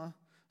Shammah,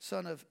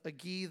 son of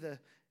Agi the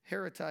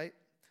Haritite.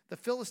 The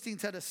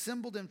Philistines had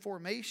assembled in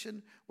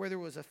formation where there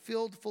was a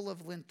field full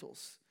of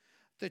lentils.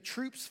 The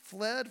troops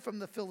fled from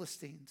the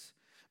Philistines,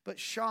 but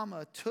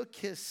Shammah took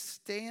his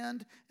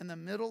stand in the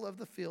middle of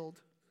the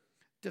field,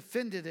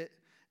 defended it,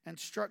 and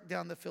struck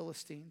down the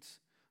Philistines.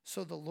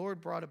 So the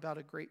Lord brought about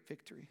a great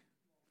victory.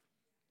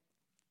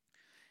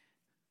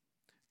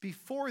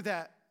 Before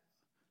that,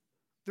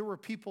 there were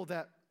people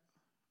that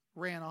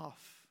ran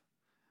off.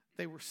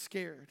 They were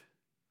scared.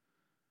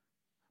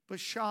 But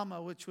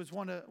Shammah, which was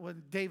one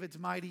of David's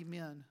mighty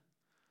men,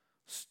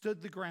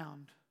 stood the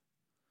ground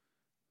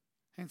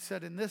and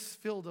said, in this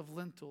field of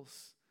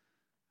lentils,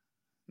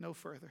 no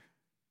further.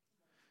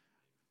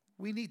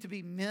 We need to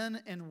be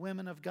men and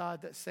women of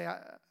God that say,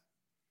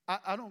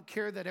 I don't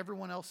care that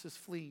everyone else is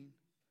fleeing.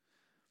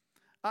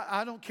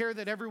 I don't care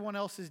that everyone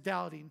else is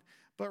doubting.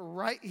 But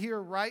right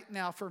here, right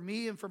now, for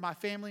me and for my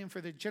family and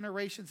for the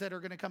generations that are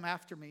going to come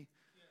after me,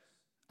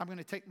 I'm going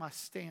to take my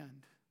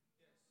stand.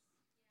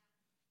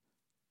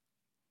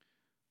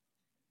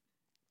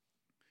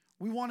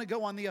 We want to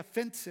go on the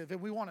offensive,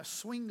 and we want to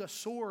swing a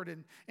sword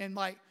and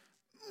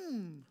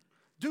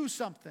do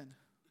something.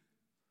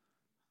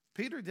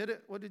 Peter did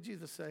it. What did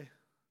Jesus say?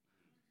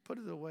 Put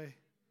it away.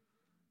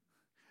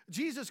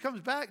 Jesus comes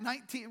back,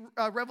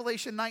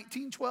 Revelation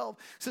 19:12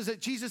 says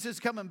that Jesus is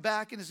coming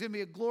back, and it's going to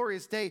be a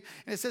glorious day.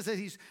 And it says that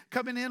he's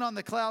coming in on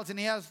the clouds, and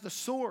he has the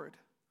sword.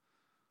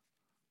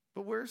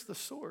 But where's the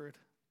sword?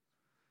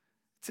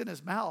 It's in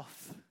his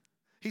mouth.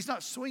 He's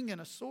not swinging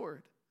a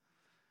sword.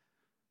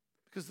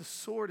 Because the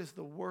sword is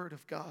the word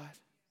of God.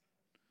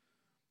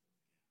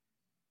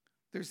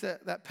 There's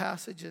that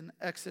passage in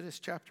Exodus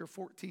chapter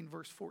 14,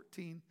 verse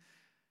 14.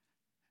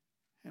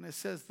 And it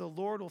says, the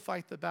Lord will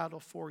fight the battle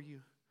for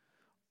you.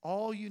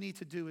 All you need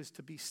to do is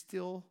to be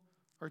still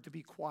or to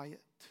be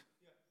quiet.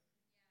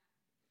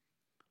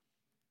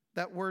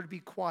 That word be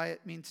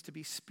quiet means to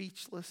be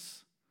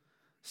speechless,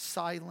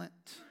 silent,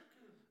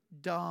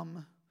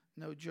 dumb,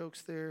 no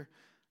jokes there,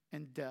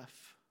 and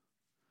deaf.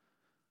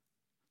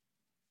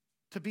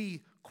 To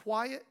be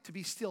quiet, to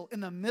be still.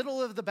 In the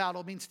middle of the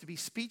battle means to be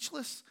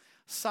speechless,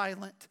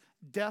 silent,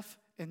 deaf,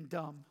 and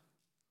dumb.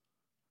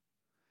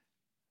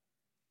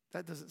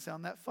 That doesn't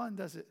sound that fun,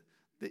 does it?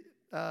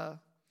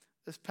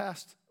 This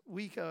past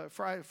week,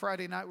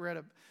 Friday night, we were at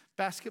a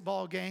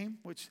basketball game,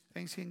 which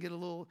things can get a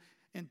little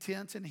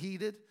intense and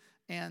heated.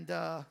 And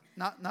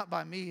not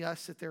by me, I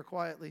sit there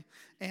quietly.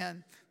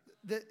 And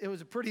it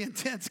was a pretty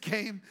intense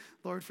game.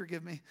 Lord,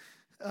 forgive me.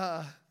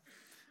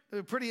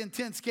 A pretty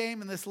intense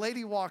game, and this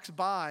lady walks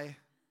by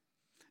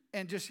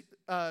and just,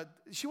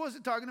 she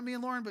wasn't talking to me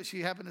and Lauren, but she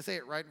happened to say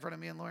it right in front of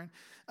me and Lauren.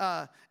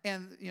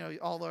 And,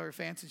 all our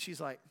fans, and she's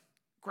like,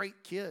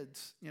 great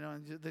kids,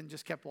 and then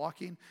just kept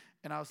walking.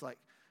 And I was like,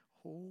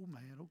 oh,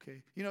 man,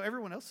 okay.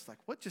 Everyone else is like,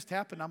 what just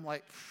happened? I'm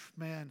like,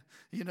 man,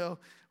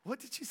 what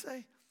did she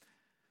say?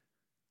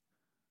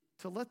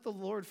 To let the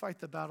Lord fight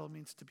the battle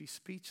means to be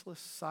speechless,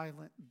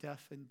 silent,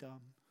 deaf, and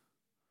dumb.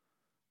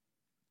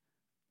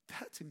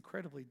 That's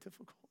incredibly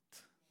difficult.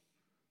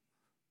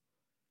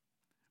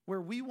 Where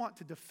we want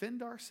to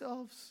defend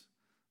ourselves,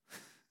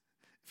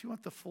 if you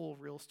want the full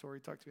real story,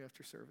 talk to me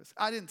after service.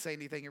 I didn't say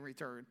anything in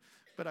return,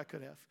 but I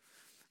could have.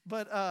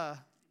 But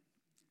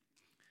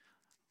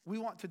we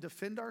want to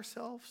defend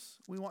ourselves.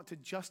 We want to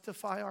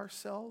justify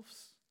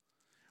ourselves.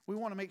 We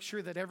want to make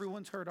sure that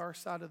everyone's heard our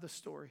side of the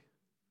story.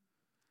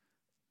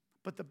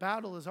 But the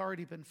battle has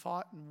already been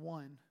fought and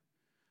won.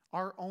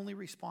 Our only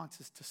response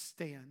is to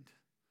stand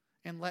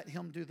and let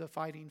him do the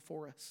fighting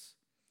for us.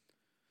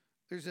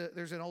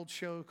 There's an old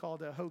show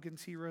called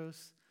Hogan's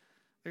Heroes.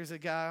 There's a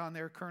guy on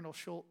there, Colonel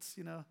Schultz,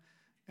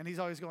 and he's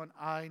always going,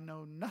 I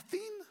know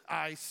nothing,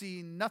 I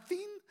see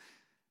nothing.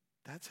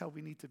 That's how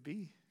we need to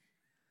be.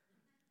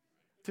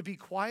 To be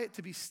quiet,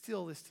 to be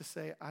still is to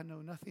say, I know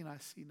nothing, I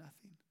see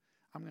nothing.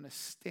 I'm going to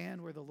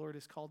stand where the Lord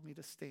has called me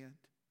to stand.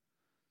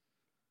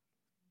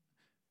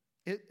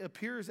 It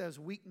appears as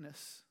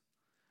weakness,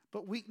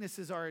 but weakness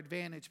is our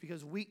advantage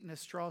because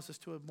weakness draws us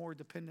to a more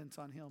dependence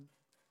on him.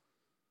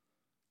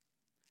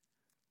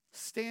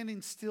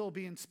 Standing still,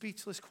 being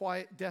speechless,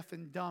 quiet, deaf,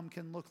 and dumb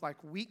can look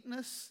like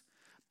weakness,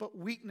 but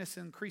weakness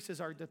increases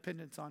our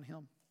dependence on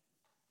him.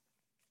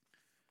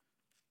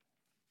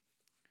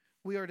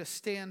 We are to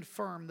stand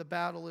firm. The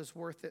battle is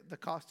worth it. The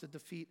cost of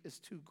defeat is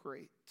too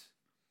great.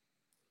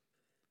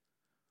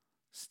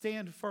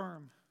 Stand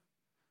firm.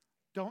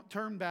 Don't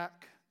turn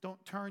back.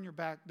 Don't turn your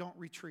back. Don't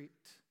retreat.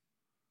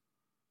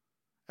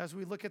 As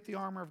we look at the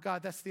armor of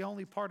God, that's the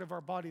only part of our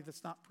body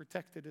that's not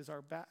protected is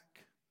our back.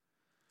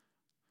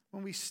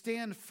 When we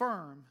stand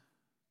firm,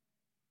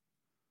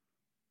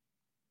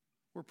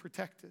 we're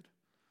protected.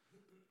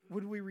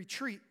 When we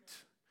retreat,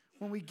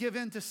 when we give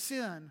in to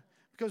sin,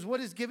 because what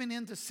is giving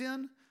in to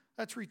sin?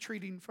 That's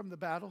retreating from the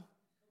battle.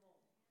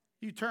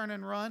 You turn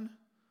and run.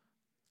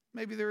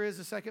 Maybe there is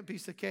a second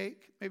piece of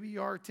cake. Maybe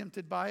you are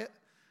tempted by it.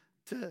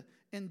 To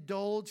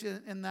indulge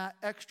in that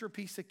extra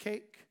piece of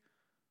cake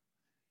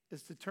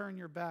is to turn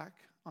your back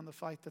on the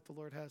fight that the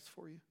Lord has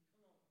for you.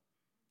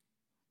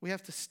 We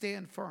have to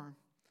stand firm.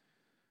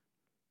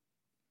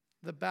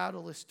 The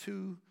battle is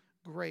too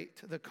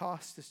great. The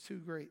cost is too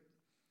great.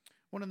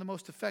 One of the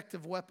most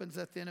effective weapons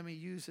that the enemy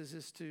uses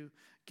is to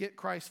get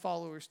Christ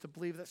followers to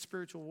believe that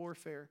spiritual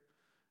warfare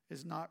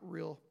is not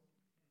real.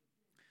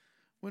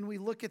 When we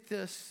look at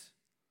this,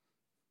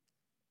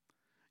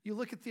 you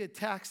look at the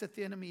attacks that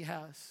the enemy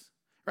has,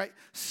 right?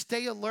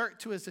 Stay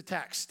alert to his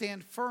attacks.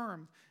 Stand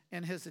firm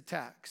in his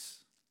attacks.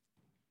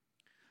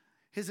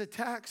 His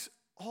attacks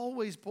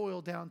always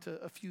boil down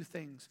to a few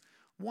things.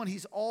 One,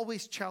 he's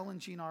always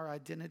challenging our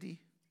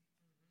identity.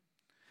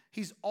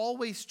 He's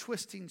always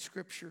twisting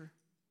Scripture.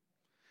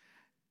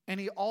 And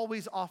he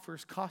always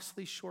offers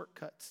costly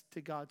shortcuts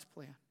to God's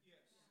plan.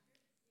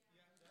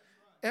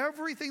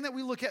 Everything that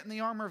we look at in the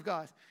armor of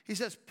God, he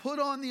says, put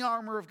on the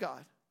armor of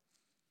God.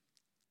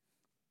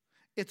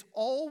 It's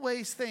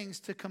always things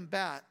to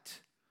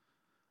combat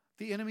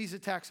the enemy's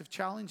attacks of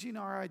challenging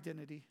our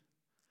identity,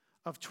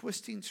 of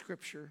twisting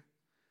Scripture,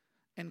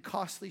 and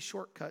costly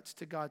shortcuts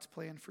to God's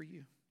plan for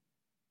you.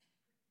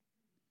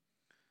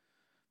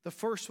 The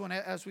first one,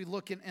 as we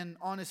look in, and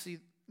honestly,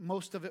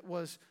 most of it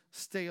was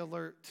stay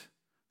alert,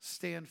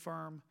 stand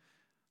firm.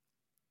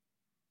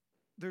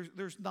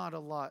 There's not a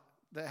lot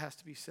that has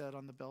to be said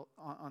on the belt,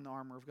 on the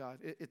armor of God.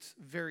 It's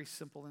very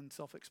simple and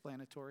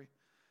self-explanatory.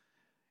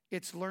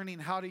 It's learning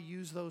how to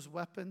use those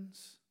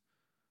weapons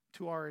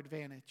to our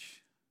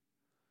advantage.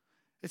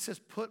 It says,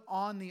 put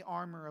on the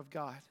armor of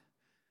God.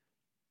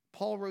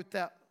 Paul wrote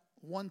that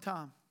one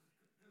time.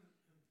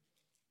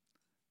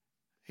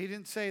 He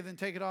didn't say, then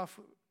take it off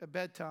at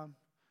bedtime.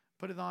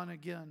 Put it on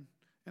again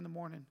in the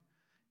morning.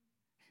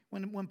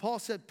 When Paul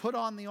said, put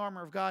on the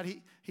armor of God,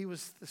 he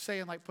was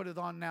saying, like, put it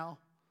on now.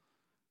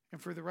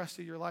 And for the rest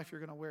of your life,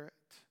 you're going to wear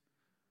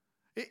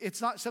it.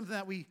 It's not something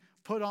that we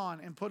put on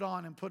and put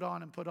on and put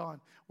on and put on.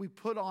 We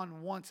put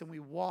on once and we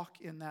walk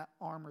in that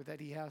armor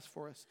that he has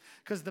for us.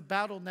 Because the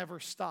battle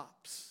never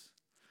stops.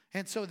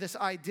 And so this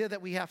idea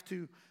that we have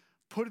to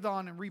put it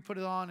on and re-put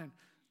it on, and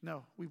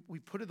no, we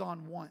put it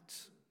on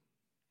once.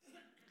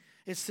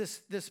 It's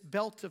this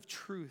belt of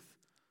truth.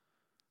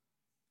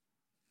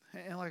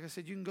 And like I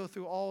said, you can go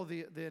through all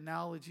the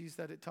analogies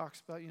that it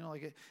talks about. You know,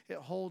 like it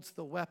holds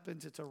the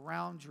weapons. It's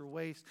around your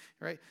waist,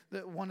 right?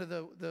 One of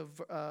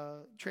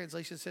the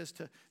translations says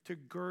to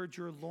gird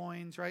your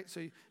loins, right? So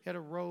you had a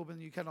robe and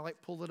you kind of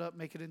like pull it up,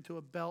 make it into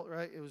a belt,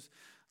 right? It was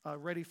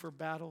ready for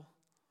battle.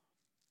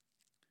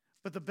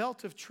 But the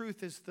belt of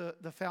truth is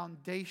the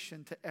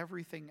foundation to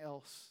everything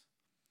else.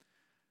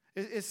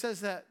 It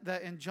says that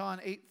in John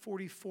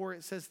 8:44,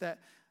 it says that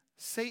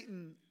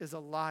Satan is a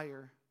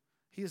liar.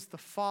 He is the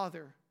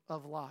father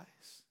of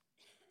lies.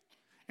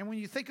 And when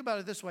you think about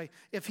it this way,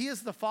 if he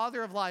is the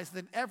father of lies,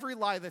 then every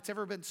lie that's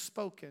ever been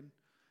spoken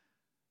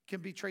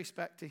can be traced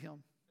back to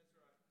him.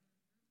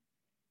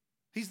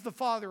 He's the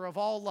father of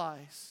all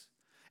lies.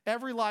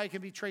 Every lie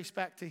can be traced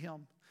back to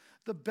him.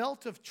 The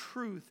belt of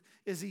truth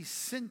is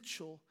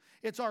essential.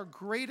 It's our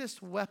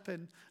greatest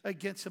weapon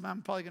against him.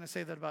 I'm probably going to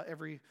say that about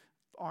every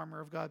armor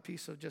of God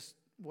piece, so just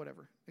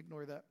whatever,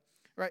 ignore that.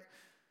 Right?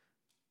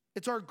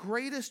 It's our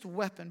greatest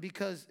weapon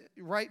because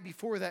right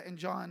before that in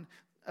John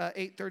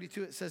 8:32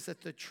 it says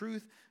that the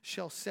truth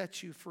shall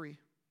set you free.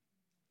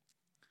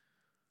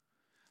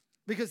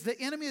 Because the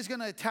enemy is going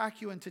to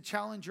attack you and to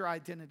challenge your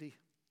identity.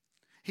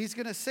 He's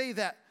going to say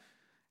that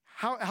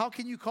how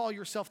can you call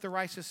yourself the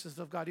righteousness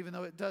of God, even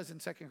though it does in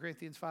 2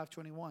 Corinthians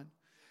 5:21.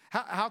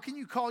 How can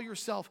you call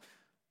yourself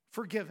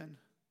forgiven,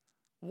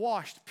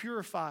 washed,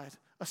 purified,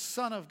 a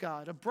son of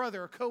God, a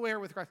brother, a co-heir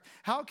with Christ?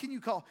 How can you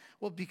call?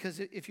 Well, because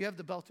if you have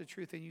the belt of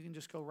truth, then you can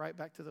just go right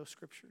back to those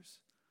scriptures.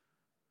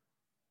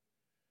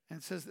 And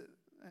it says that,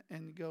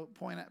 and go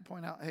point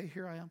out, hey,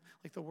 here I am.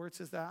 Like the word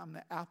says that I'm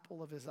the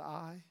apple of his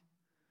eye.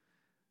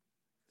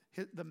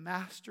 The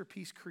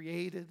masterpiece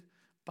created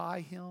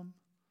by him.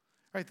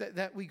 Right,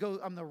 that we go,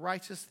 I'm the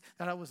righteous,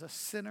 that I was a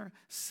sinner,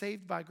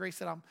 saved by grace,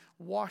 that I'm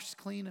washed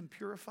clean and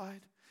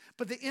purified.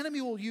 But the enemy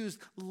will use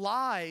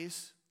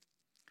lies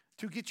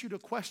to get you to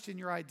question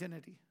your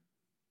identity.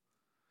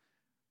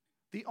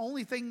 The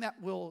only thing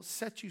that will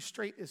set you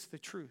straight is the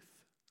truth.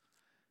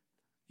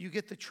 You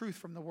get the truth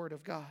from the Word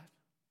of God.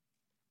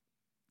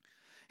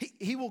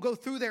 He will go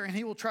through there and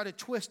he will try to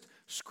twist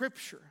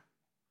Scripture.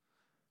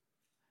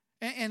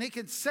 And it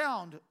can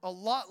sound a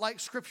lot like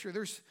Scripture.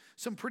 There's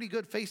some pretty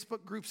good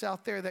Facebook groups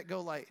out there that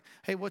go like,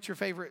 hey, what's your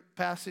favorite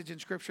passage in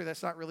Scripture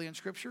that's not really in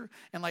Scripture?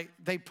 And like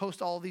they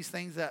post all these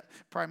things that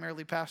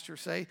primarily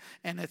pastors say.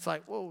 And it's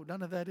like, whoa,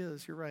 none of that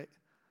is. You're right.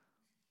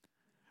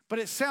 But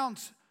it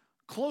sounds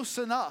close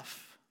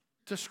enough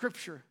to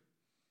Scripture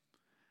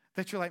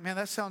that you're like, man,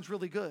 that sounds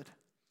really good.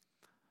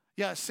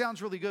 Yeah, it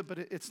sounds really good, but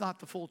it's not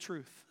the full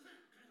truth.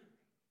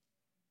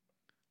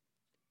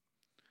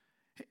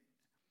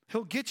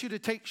 He'll get you to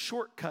take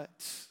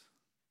shortcuts.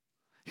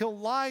 He'll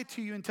lie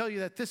to you and tell you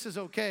that this is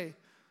okay.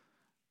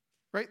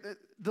 Right?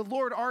 The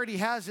Lord already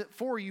has it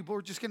for you, but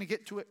we're just going to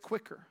get to it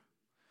quicker.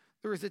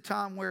 There was a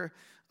time where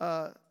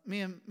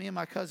me and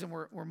my cousin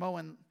were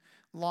mowing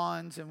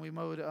lawns, and we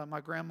mowed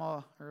my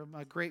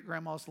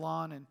great-grandma's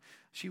lawn, and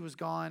she was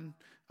gone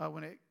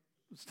when it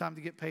was time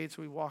to get paid,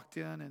 so we walked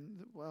in,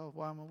 and, well,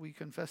 why am we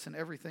confessing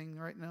everything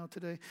right now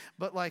today?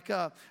 But,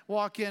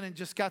 walk in and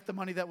just got the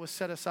money that was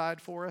set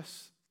aside for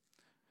us.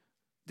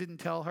 Didn't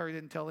tell her,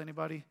 didn't tell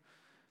anybody.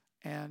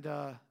 And,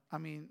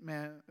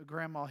 man,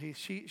 Grandma,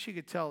 she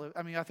could tell.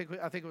 I think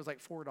it was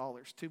like $4,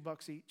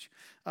 $2 each.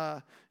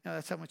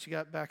 That's how much you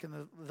got back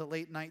in the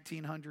late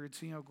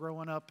 1900s,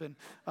 growing up and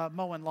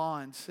mowing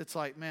lawns. It's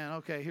like, man,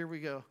 okay, here we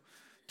go.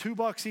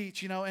 $2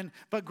 each,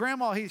 but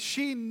Grandma,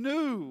 she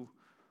knew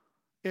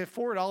if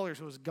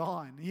 $4 was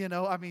gone,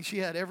 she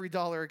had every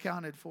dollar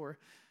accounted for.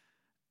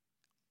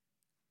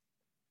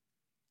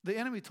 The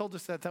enemy told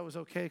us that was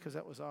okay because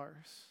that was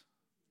ours.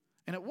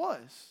 And it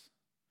was.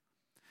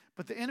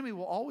 But the enemy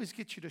will always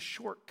get you to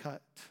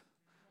shortcut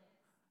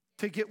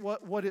to get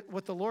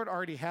what the Lord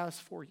already has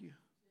for you.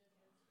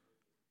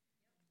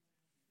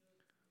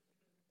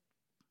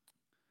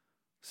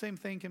 Same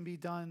thing can be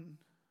done,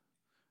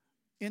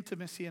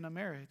 intimacy in a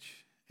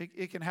marriage.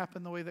 It can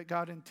happen the way that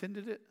God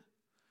intended it,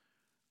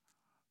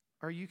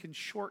 or you can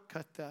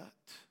shortcut that.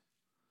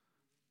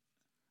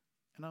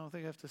 And I don't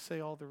think I have to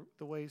say all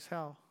the ways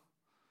how.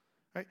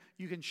 Right?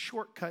 You can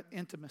shortcut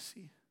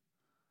intimacy.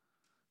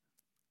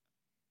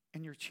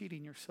 And you're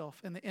cheating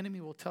yourself. And the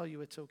enemy will tell you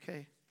it's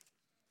okay.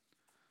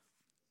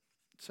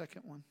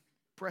 Second one,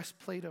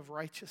 breastplate of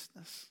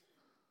righteousness.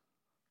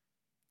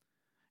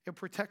 It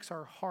protects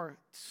our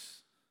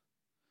hearts.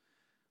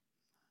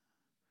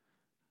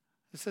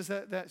 It says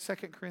that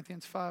 2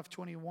 Corinthians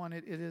 5:21,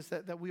 it is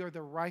that we are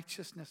the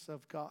righteousness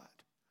of God.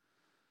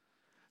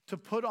 To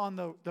put on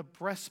the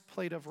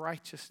breastplate of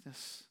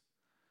righteousness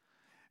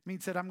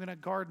means that I'm going to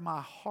guard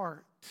my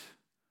heart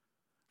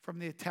from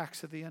the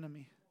attacks of the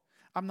enemy.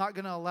 I'm not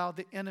going to allow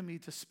the enemy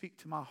to speak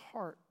to my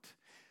heart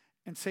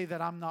and say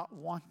that I'm not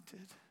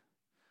wanted.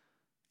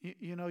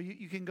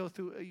 You can go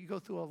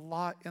through a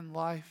lot in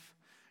life.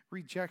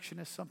 Rejection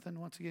is something,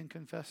 once again,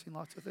 confessing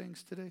lots of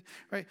things today,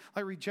 right?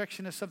 Like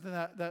rejection is something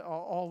that I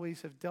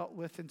always have dealt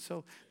with. And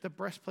so the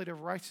breastplate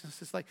of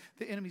righteousness is like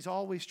the enemy's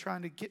always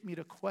trying to get me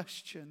to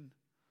question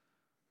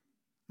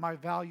my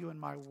value and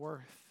my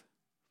worth.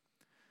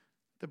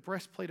 The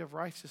breastplate of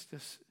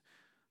righteousness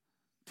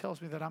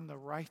tells me that I'm the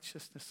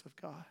righteousness of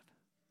God,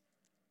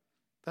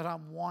 that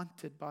I'm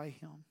wanted by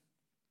Him.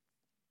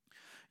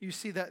 You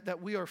see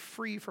that we are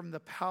free from the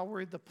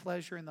power, the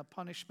pleasure, and the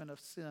punishment of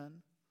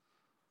sin.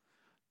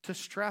 To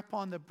strap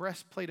on the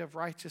breastplate of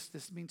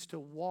righteousness means to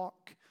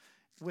walk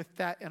with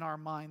that in our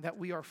mind, that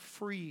we are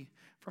free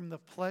from the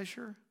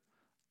pleasure,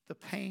 the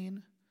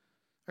pain,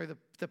 or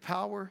the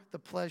power, the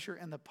pleasure,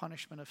 and the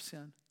punishment of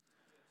sin.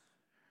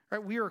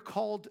 Right? We are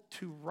called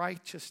to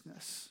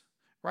righteousness.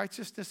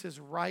 Righteousness is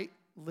right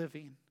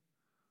living.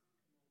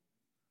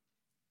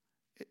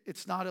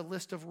 It's not a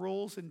list of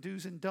rules and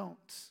do's and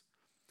don'ts,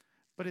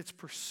 but it's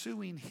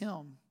pursuing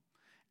Him.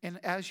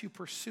 And as you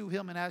pursue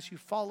Him and as you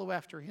follow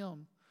after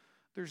Him,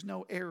 there's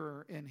no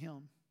error in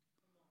Him.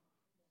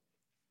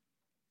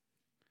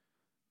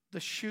 The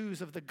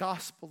shoes of the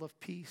gospel of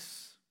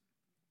peace.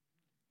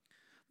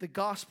 The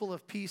gospel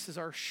of peace is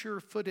our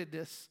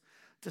sure-footedness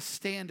to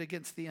stand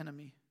against the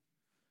enemy.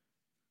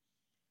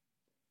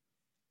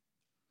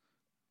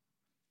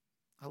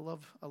 I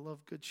love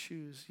good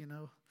shoes,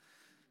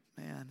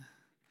 Man,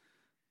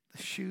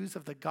 the shoes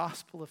of the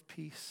gospel of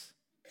peace.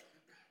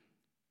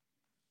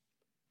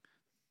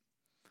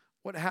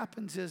 What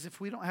happens is if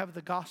we don't have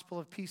the gospel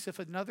of peace, if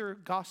another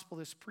gospel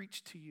is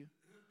preached to you,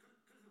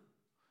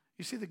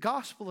 you see, the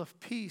gospel of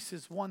peace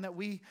is one that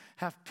we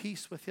have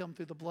peace with Him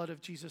through the blood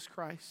of Jesus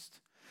Christ.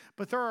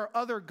 But there are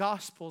other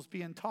gospels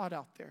being taught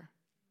out there.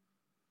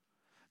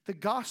 The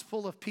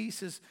gospel of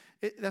peace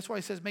that's why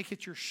He says make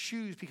it your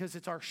shoes, because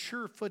it's our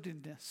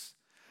sure-footedness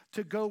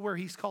to go where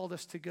He's called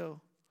us to go.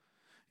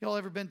 Y'all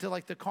ever been to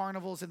like the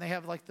carnivals and they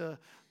have like the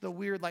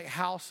weird like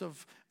house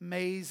of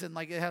maze and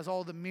like it has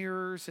all the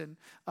mirrors and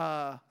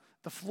the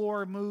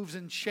floor moves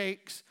and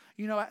shakes?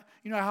 You know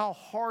how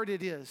hard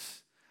it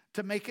is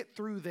to make it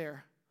through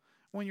there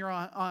when you're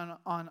on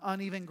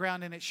uneven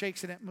ground and it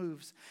shakes and it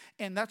moves.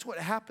 And that's what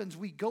happens.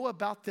 We go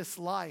about this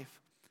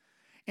life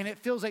and it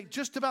feels like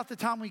just about the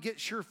time we get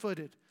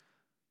sure-footed,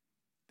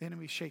 the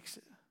enemy shakes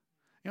it.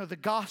 The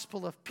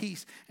gospel of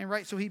peace. And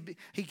right, so he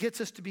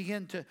gets us to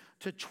begin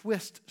to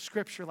twist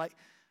Scripture like,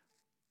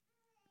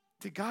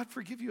 did God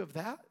forgive you of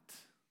that?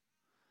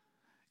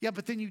 Yeah,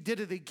 but then you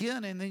did it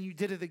again, and then you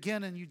did it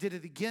again, and you did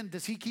it again.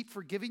 Does He keep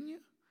forgiving you?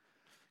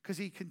 Because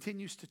He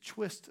continues to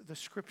twist the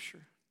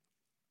Scripture.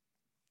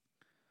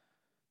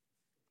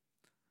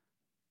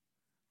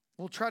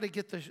 We'll try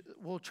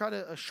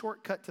to a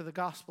shortcut to the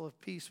gospel of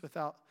peace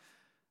without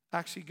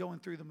actually going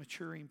through the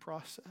maturing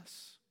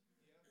process.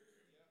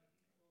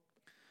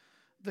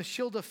 The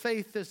shield of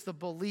faith is the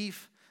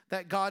belief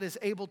that God is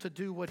able to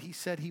do what He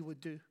said He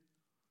would do.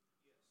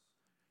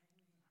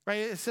 Right?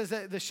 It says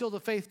that the shield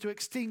of faith to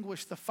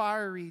extinguish the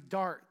fiery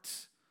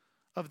darts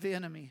of the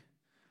enemy.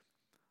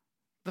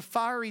 The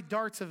fiery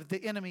darts of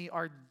the enemy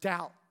are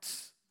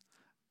doubts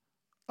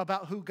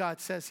about who God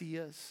says he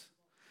is.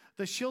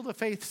 The shield of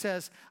faith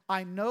says,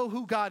 I know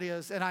who God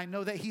is, and I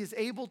know that he is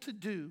able to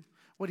do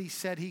what he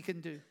said he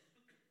can do.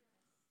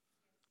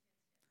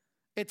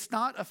 It's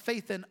not a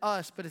faith in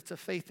us, but it's a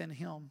faith in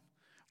him,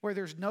 where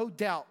there's no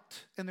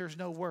doubt and there's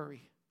no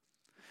worry.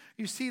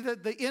 You see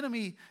that the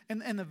enemy,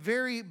 in the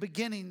very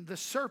beginning, the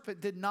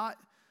serpent did not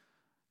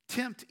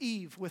tempt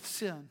Eve with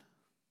sin.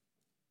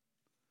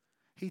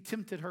 He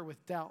tempted her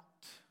with doubt.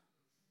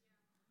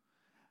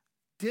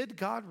 Did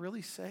God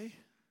really say?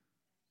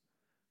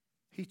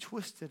 He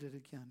twisted it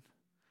again.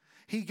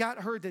 He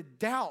got her to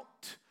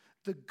doubt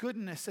the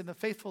goodness and the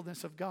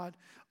faithfulness of God.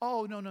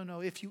 Oh, no.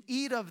 If you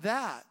eat of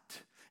that,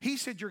 he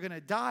said you're going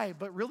to die,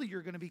 but really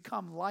you're going to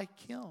become like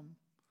him.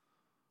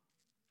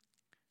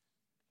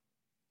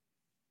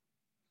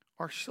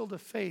 Our shield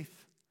of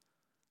faith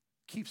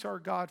keeps our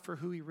God for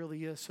who he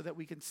really is so that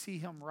we can see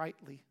him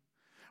rightly.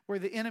 Where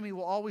the enemy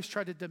will always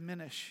try to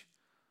diminish.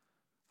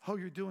 Oh,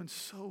 you're doing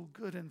so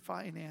good in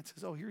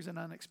finances. Oh, here's an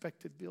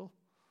unexpected bill.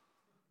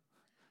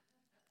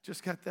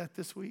 Just got that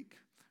this week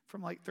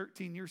from like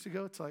 13 years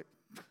ago. It's like,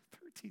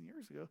 13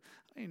 years ago?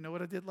 I don't even know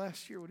what I did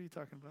last year. What are you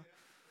talking about?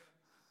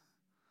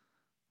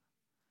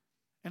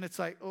 And it's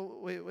like, oh,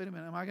 wait a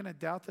minute. Am I going to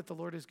doubt that the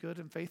Lord is good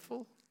and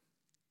faithful?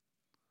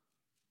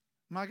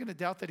 Am I going to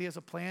doubt that he has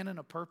a plan and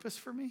a purpose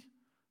for me?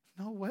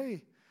 No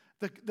way.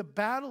 The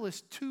battle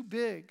is too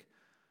big.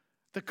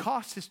 The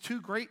cost is too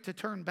great to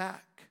turn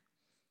back.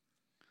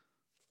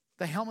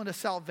 The helmet of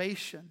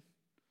salvation.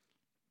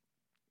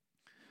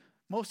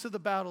 Most of the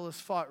battle is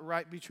fought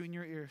right between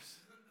your ears.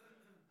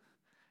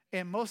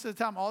 And most of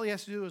the time, all he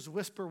has to do is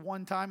whisper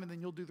one time, and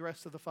then you'll do the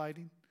rest of the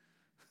fighting.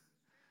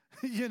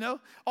 You know?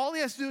 All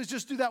he has to do is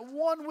just do that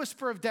one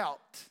whisper of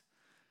doubt.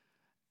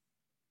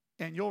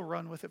 And you'll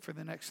run with it for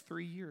the next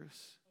 3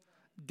 years.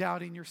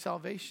 Doubting your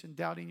salvation,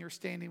 doubting your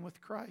standing with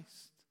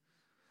Christ.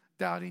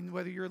 Doubting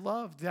whether you're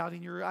loved,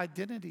 doubting your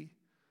identity.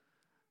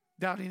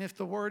 Doubting if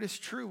the word is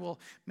true. Well,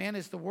 man,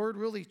 is the word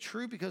really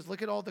true? Because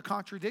look at all the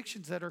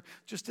contradictions that are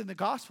just in the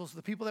Gospels,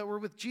 the people that were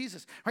with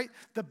Jesus, right?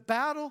 The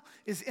battle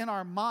is in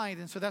our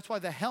mind, and so that's why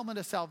the helmet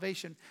of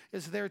salvation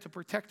is there to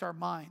protect our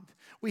mind.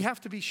 We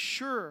have to be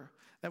sure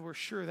that we're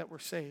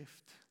saved.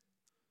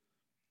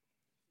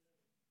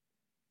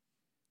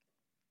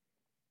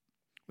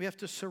 We have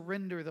to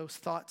surrender those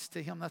thoughts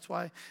to him. That's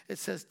why it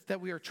says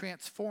that we are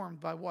transformed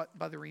by what?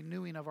 By the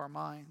renewing of our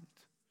mind.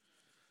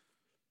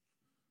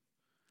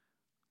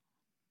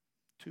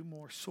 2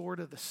 more, sword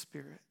of the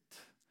Spirit,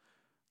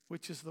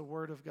 which is the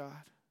word of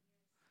God.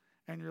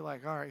 And you're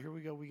like, all right, here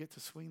we go. We get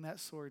to swing that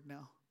sword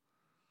now.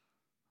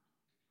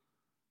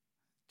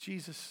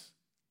 Jesus,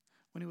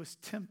 when he was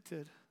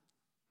tempted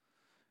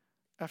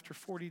after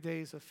 40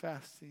 days of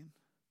fasting,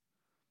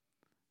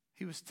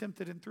 he was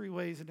tempted in 3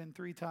 ways, and in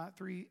three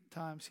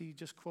times he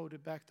just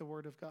quoted back the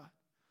word of God.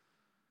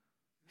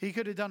 He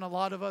could have done a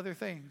lot of other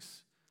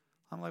things.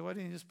 I'm like, why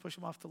didn't he just push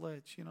him off the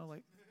ledge? You know,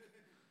 like,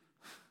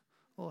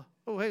 oh,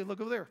 hey, look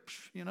over there.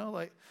 You know,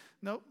 like,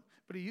 nope.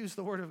 But he used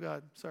the word of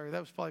God. Sorry, that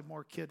was probably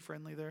more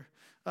kid-friendly there.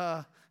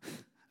 I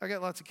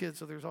got lots of kids,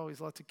 so there's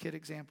always lots of kid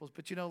examples.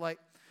 But, you know, like,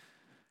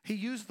 he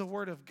used the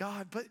word of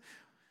God. But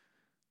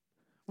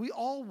we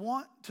all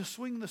want to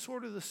swing the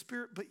sword of the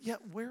Spirit, but yet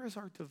where is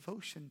our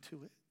devotion to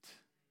it?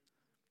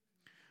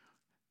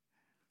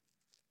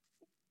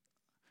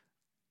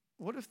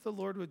 What if the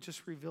Lord would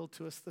just reveal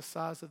to us the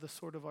size of the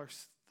sword of our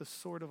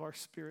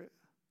spirit,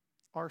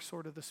 our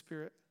sword of the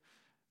Spirit,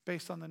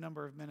 based on the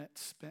number of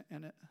minutes spent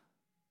in it?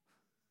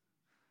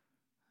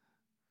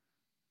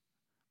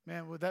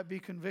 Man, would that be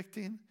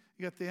convicting?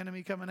 You got the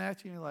enemy coming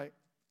at you, and you're like,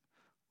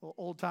 little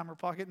old-timer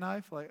pocket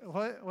knife? Like,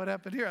 what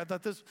happened here? I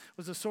thought this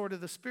was the sword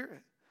of the Spirit.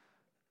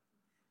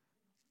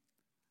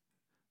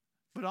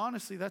 But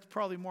honestly, that's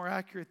probably more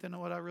accurate than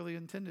what I really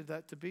intended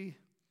that to be.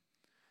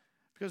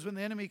 Because when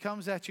the enemy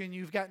comes at you and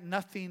you've got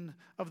nothing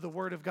of the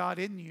word of God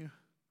in you,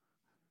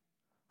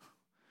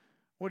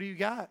 what do you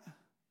got?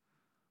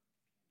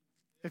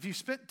 If you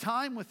spent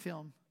time with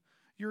him,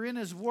 you're in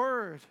his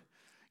word,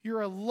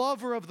 you're a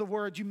lover of the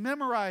word, you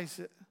memorize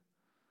it.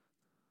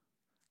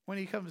 When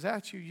he comes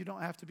at you, you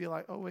don't have to be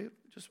like, oh,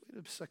 just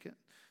wait a second.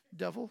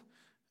 Devil,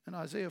 in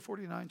Isaiah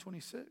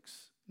 49:26.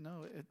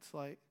 No, it's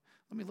like,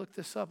 let me look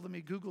this up. Let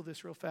me Google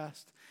this real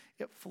fast.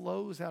 It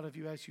flows out of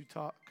you as you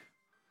talk.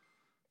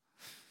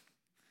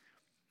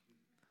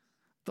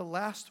 The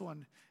last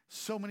one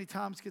so many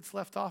times gets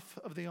left off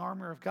of the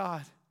armor of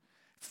God.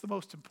 It's the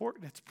most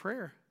important. It's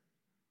prayer.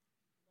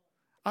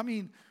 I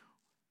mean,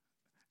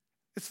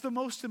 it's the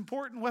most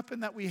important weapon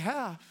that we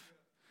have.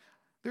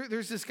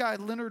 There's this guy,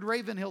 Leonard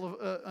Ravenhill,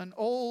 an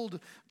old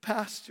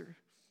pastor.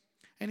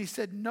 And he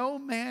said, no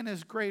man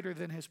is greater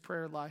than his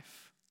prayer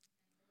life.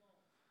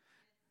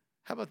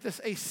 How about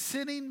this? A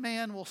sinning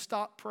man will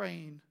stop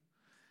praying,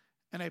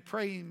 and a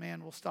praying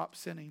man will stop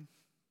sinning.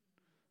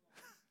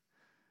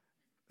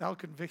 That'll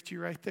convict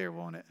you right there,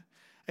 won't it?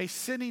 A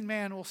sinning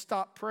man will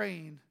stop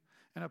praying,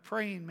 and a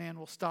praying man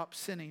will stop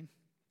sinning.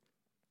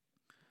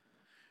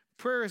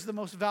 Prayer is the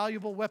most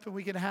valuable weapon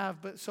we can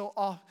have, but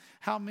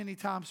how many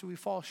times do we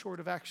fall short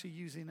of actually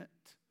using it?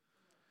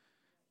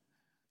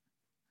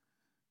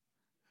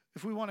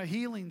 If we want a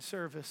healing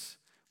service,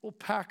 we'll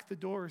pack the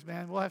doors,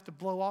 man. We'll have to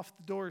blow off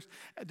the doors,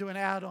 do an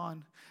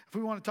add-on. If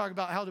we want to talk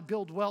about how to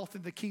build wealth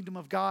in the kingdom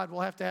of God,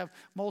 we'll have to have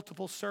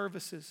multiple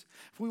services.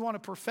 If we want a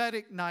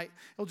prophetic night,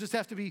 it'll just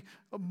have to be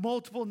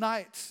multiple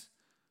nights.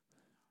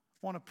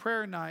 Want a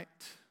prayer night,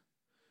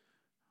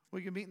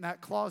 we can meet in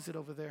that closet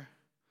over there.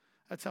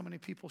 That's how many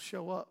people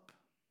show up.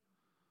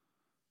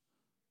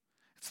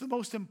 It's the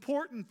most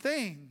important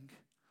thing,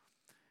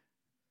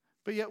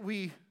 but yet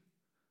we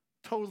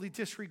totally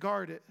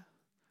disregard it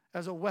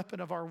as a weapon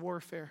of our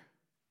warfare.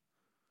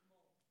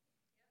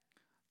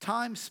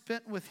 Time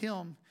spent with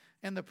Him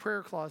in the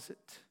prayer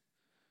closet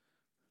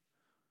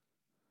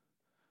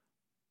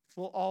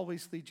will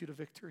always lead you to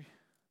victory.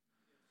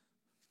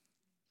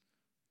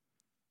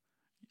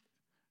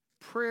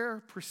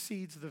 Prayer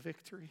precedes the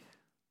victory.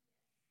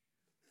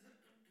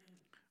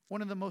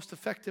 One of the most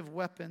effective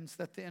weapons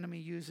that the enemy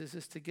uses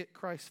is to get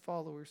Christ's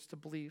followers to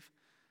believe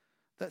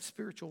that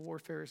spiritual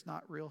warfare is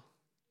not real.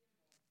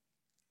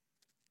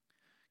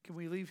 Can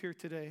we leave here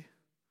today?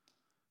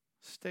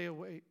 Stay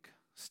awake.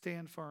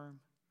 Stand firm.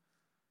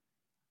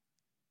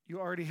 You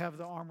already have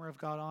the armor of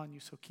God on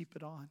you, so keep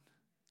it on.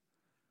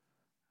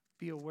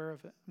 Be aware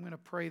of it. I'm going to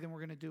pray, then we're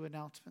going to do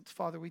announcements.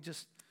 Father, we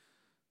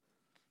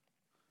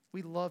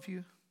love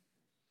you.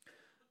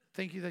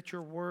 Thank you that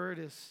your word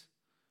is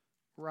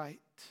right.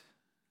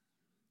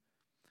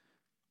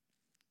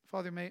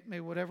 Father, may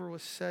whatever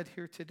was said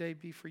here today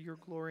be for your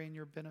glory and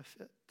your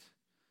benefit.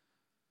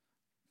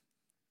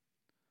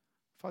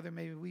 Father,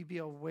 may we be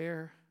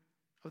aware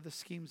of the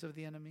schemes of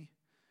the enemy.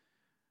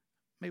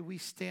 May we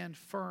stand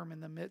firm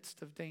in the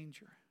midst of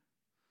danger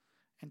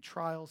and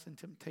trials and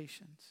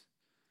temptations.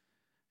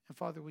 And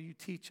Father, will you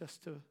teach us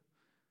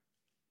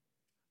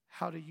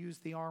how to use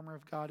the armor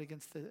of God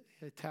against the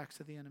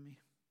attacks of the enemy?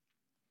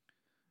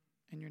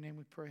 In your name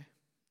we pray.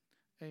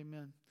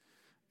 Amen.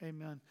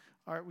 Amen.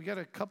 All right, we got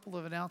a couple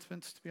of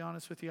announcements. To be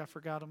honest with you, I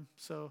forgot them.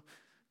 So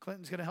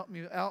Clinton's going to help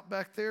me out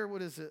back there.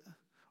 What is it?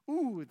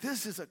 Ooh,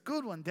 this is a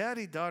good one.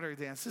 Daddy-daughter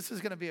dance. This is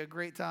going to be a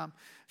great time.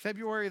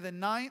 February the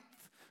 9th.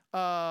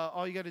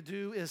 All you got to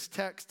do is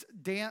text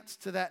dance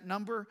to that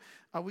number.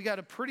 We got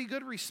a pretty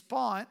good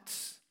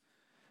response.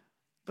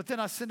 But then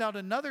I send out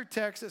another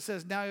text that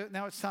says, now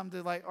it's time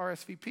to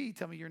RSVP.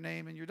 Tell me your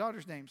name and your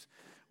daughter's names.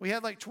 We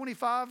had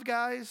 25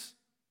 guys.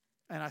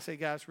 And I say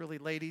guys, really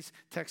ladies,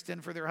 text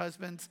in for their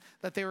husbands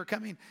that they were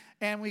coming.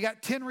 And we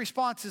got 10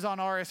 responses on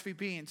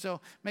RSVP. And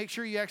so make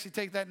sure you actually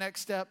take that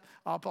next step.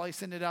 I'll probably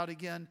send it out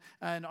again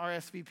and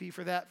RSVP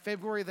for that.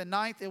 February the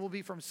 9th, it will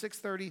be from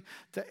 6:30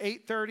 to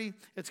 8:30.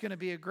 It's going to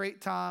be a great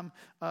time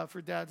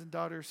for dads and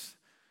daughters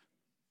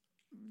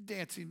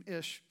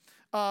dancing-ish.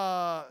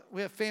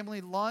 We have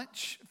family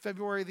lunch,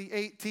 February the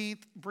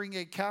 18th. Bring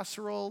a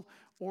casserole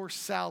or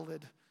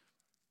salad.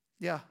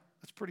 Yeah.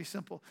 That's pretty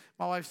simple.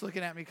 My wife's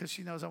looking at me because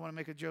she knows I want to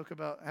make a joke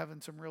about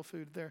having some real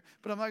food there.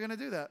 But I'm not going to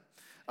do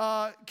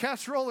that.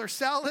 Casserole or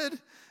salad.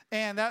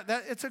 And that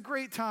it's a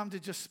great time to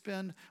just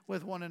spend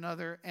with one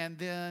another. And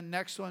then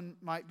next one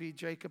might be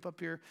Jacob up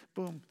here.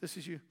 Boom, this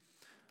is you.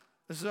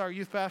 This is our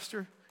youth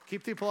pastor.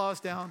 Keep the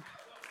applause down.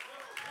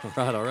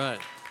 All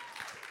right.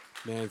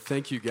 Man,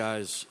 thank you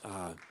guys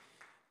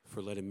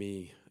for letting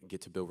me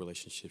get to build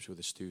relationships with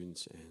the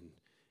students. And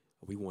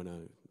we want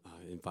to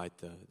invite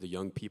the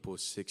young people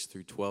 6th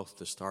through 12th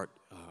to start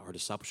our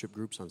discipleship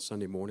groups on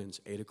Sunday mornings,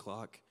 8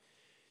 o'clock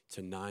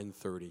to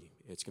 9:30.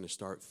 It's going to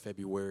start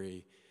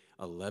February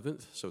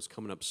 11th, so it's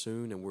coming up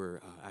soon, and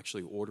we're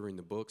actually ordering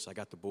the books. I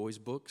got the boys'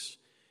 books,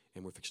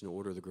 and we're fixing to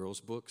order the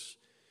girls' books.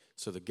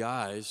 So the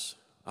guys,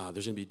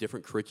 there's going to be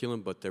different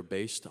curriculum, but they're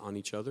based on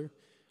each other.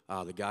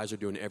 The guys are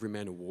doing Every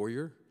Man a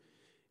Warrior,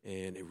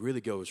 and it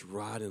really goes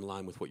right in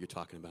line with what you're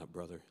talking about,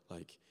 brother.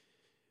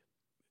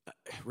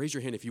 Raise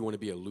your hand if you want to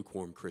be a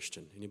lukewarm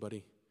Christian.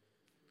 Anybody?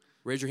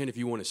 Raise your hand if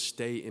you want to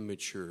stay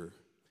immature.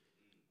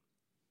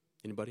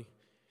 Anybody?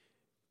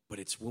 But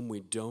it's when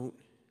we don't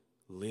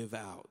live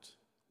out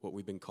what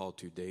we've been called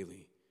to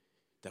daily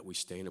that we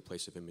stay in a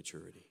place of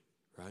immaturity,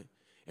 right?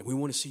 And we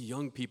want to see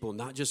young people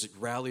not just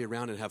rally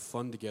around and have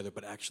fun together,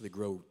 but actually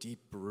grow deep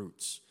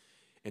roots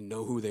and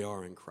know who they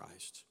are in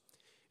Christ.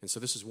 And so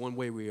this is one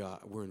way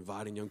we're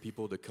inviting young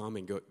people to come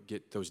and go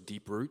get those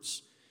deep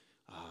roots.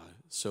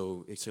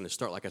 So it's going to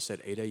start, like I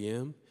said, 8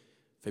 a.m.,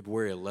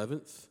 February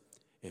 11th,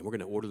 and we're going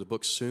to order the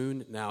book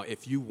soon. Now,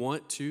 if you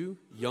want to,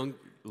 young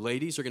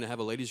ladies are going to have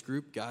a ladies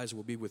group. Guys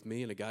will be with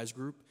me in a guys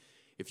group.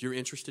 If you're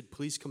interested,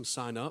 please come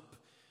sign up.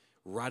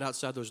 Right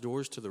outside those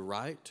doors to the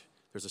right,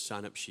 there's a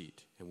sign-up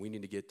sheet, and we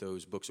need to get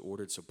those books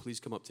ordered. So please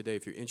come up today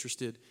if you're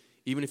interested.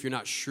 Even if you're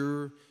not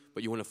sure,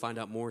 but you want to find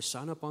out more,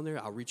 sign up on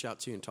there. I'll reach out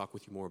to you and talk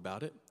with you more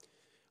about it.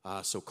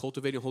 So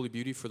Cultivating Holy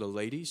Beauty for the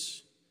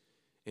ladies,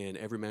 and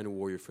Every Man a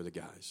Warrior for the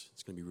guys.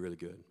 It's going to be really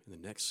good. And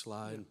the next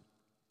slide.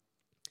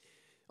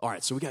 All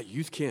right, so we got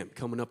youth camp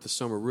coming up this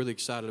summer. Really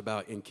excited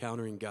about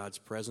Encountering God's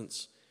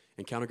Presence.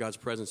 Encounter God's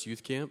Presence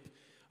Youth Camp.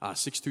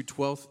 6th through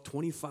 12th,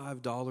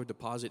 $25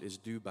 deposit is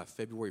due by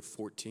February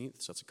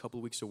 14th, so that's a couple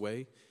of weeks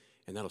away,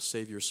 and that'll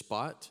save your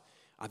spot.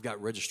 I've got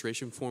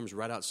registration forms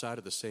right outside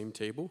of the same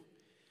table.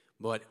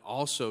 But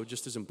also,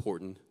 just as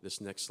important,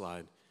 this next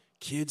slide,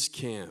 kids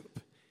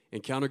camp.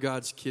 Encounter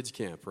God's Kids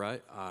Camp,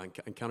 right?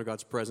 Encounter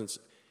God's Presence.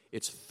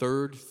 It's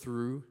 3rd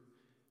through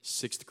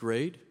 6th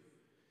grade.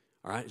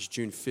 All right, it's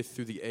June 5th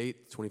through the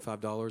 8th,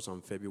 $25 on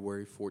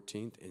February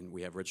 14th, and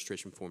we have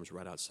registration forms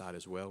right outside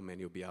as well.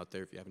 Manny will be out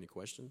there if you have any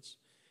questions.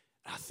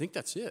 I think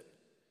that's it.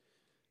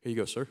 Here you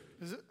go, sir.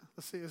 Let's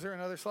see, is there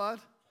another slide?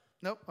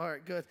 Nope. All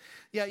right, good.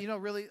 Yeah,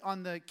 really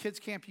on the kids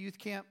camp, youth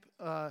camp,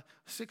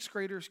 6th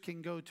graders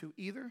can go to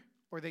either,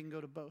 or they can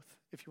go to both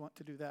if you want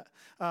to do that.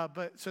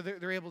 But so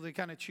they're able to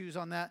kind of choose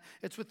on that.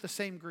 It's with the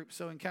same group.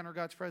 So Encounter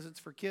God's Presence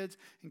for kids,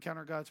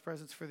 Encounter God's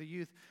Presence for the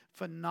youth.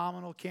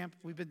 Phenomenal camp.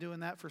 We've been doing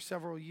that for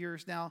several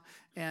years now,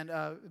 and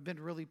been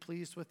really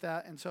pleased with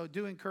that. And so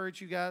do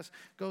encourage you guys,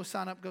 go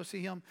sign up, go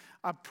see him.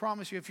 I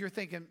promise you, if you're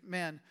thinking,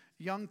 man,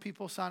 young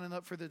people signing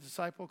up for the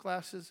disciple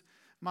classes,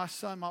 my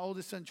son, my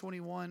oldest son,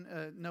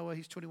 21, Noah,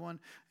 he's 21.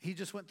 He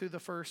just went through the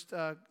first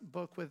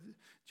book with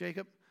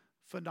Jacob.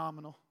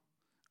 Phenomenal.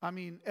 I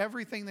mean,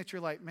 everything that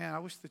you're like, man, I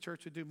wish the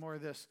church would do more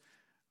of this.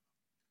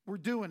 We're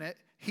doing it.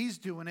 He's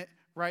doing it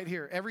right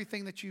here.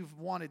 Everything that you've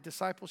wanted,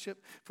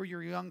 discipleship for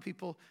your young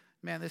people,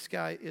 man, this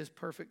guy is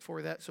perfect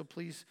for that. So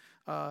please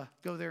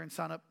go there and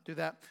sign up, do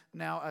that.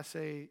 Now I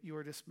say you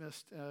are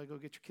dismissed. Go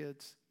get your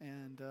kids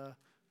and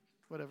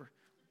whatever.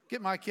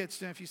 Get my kids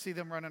too if you see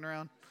them running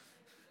around.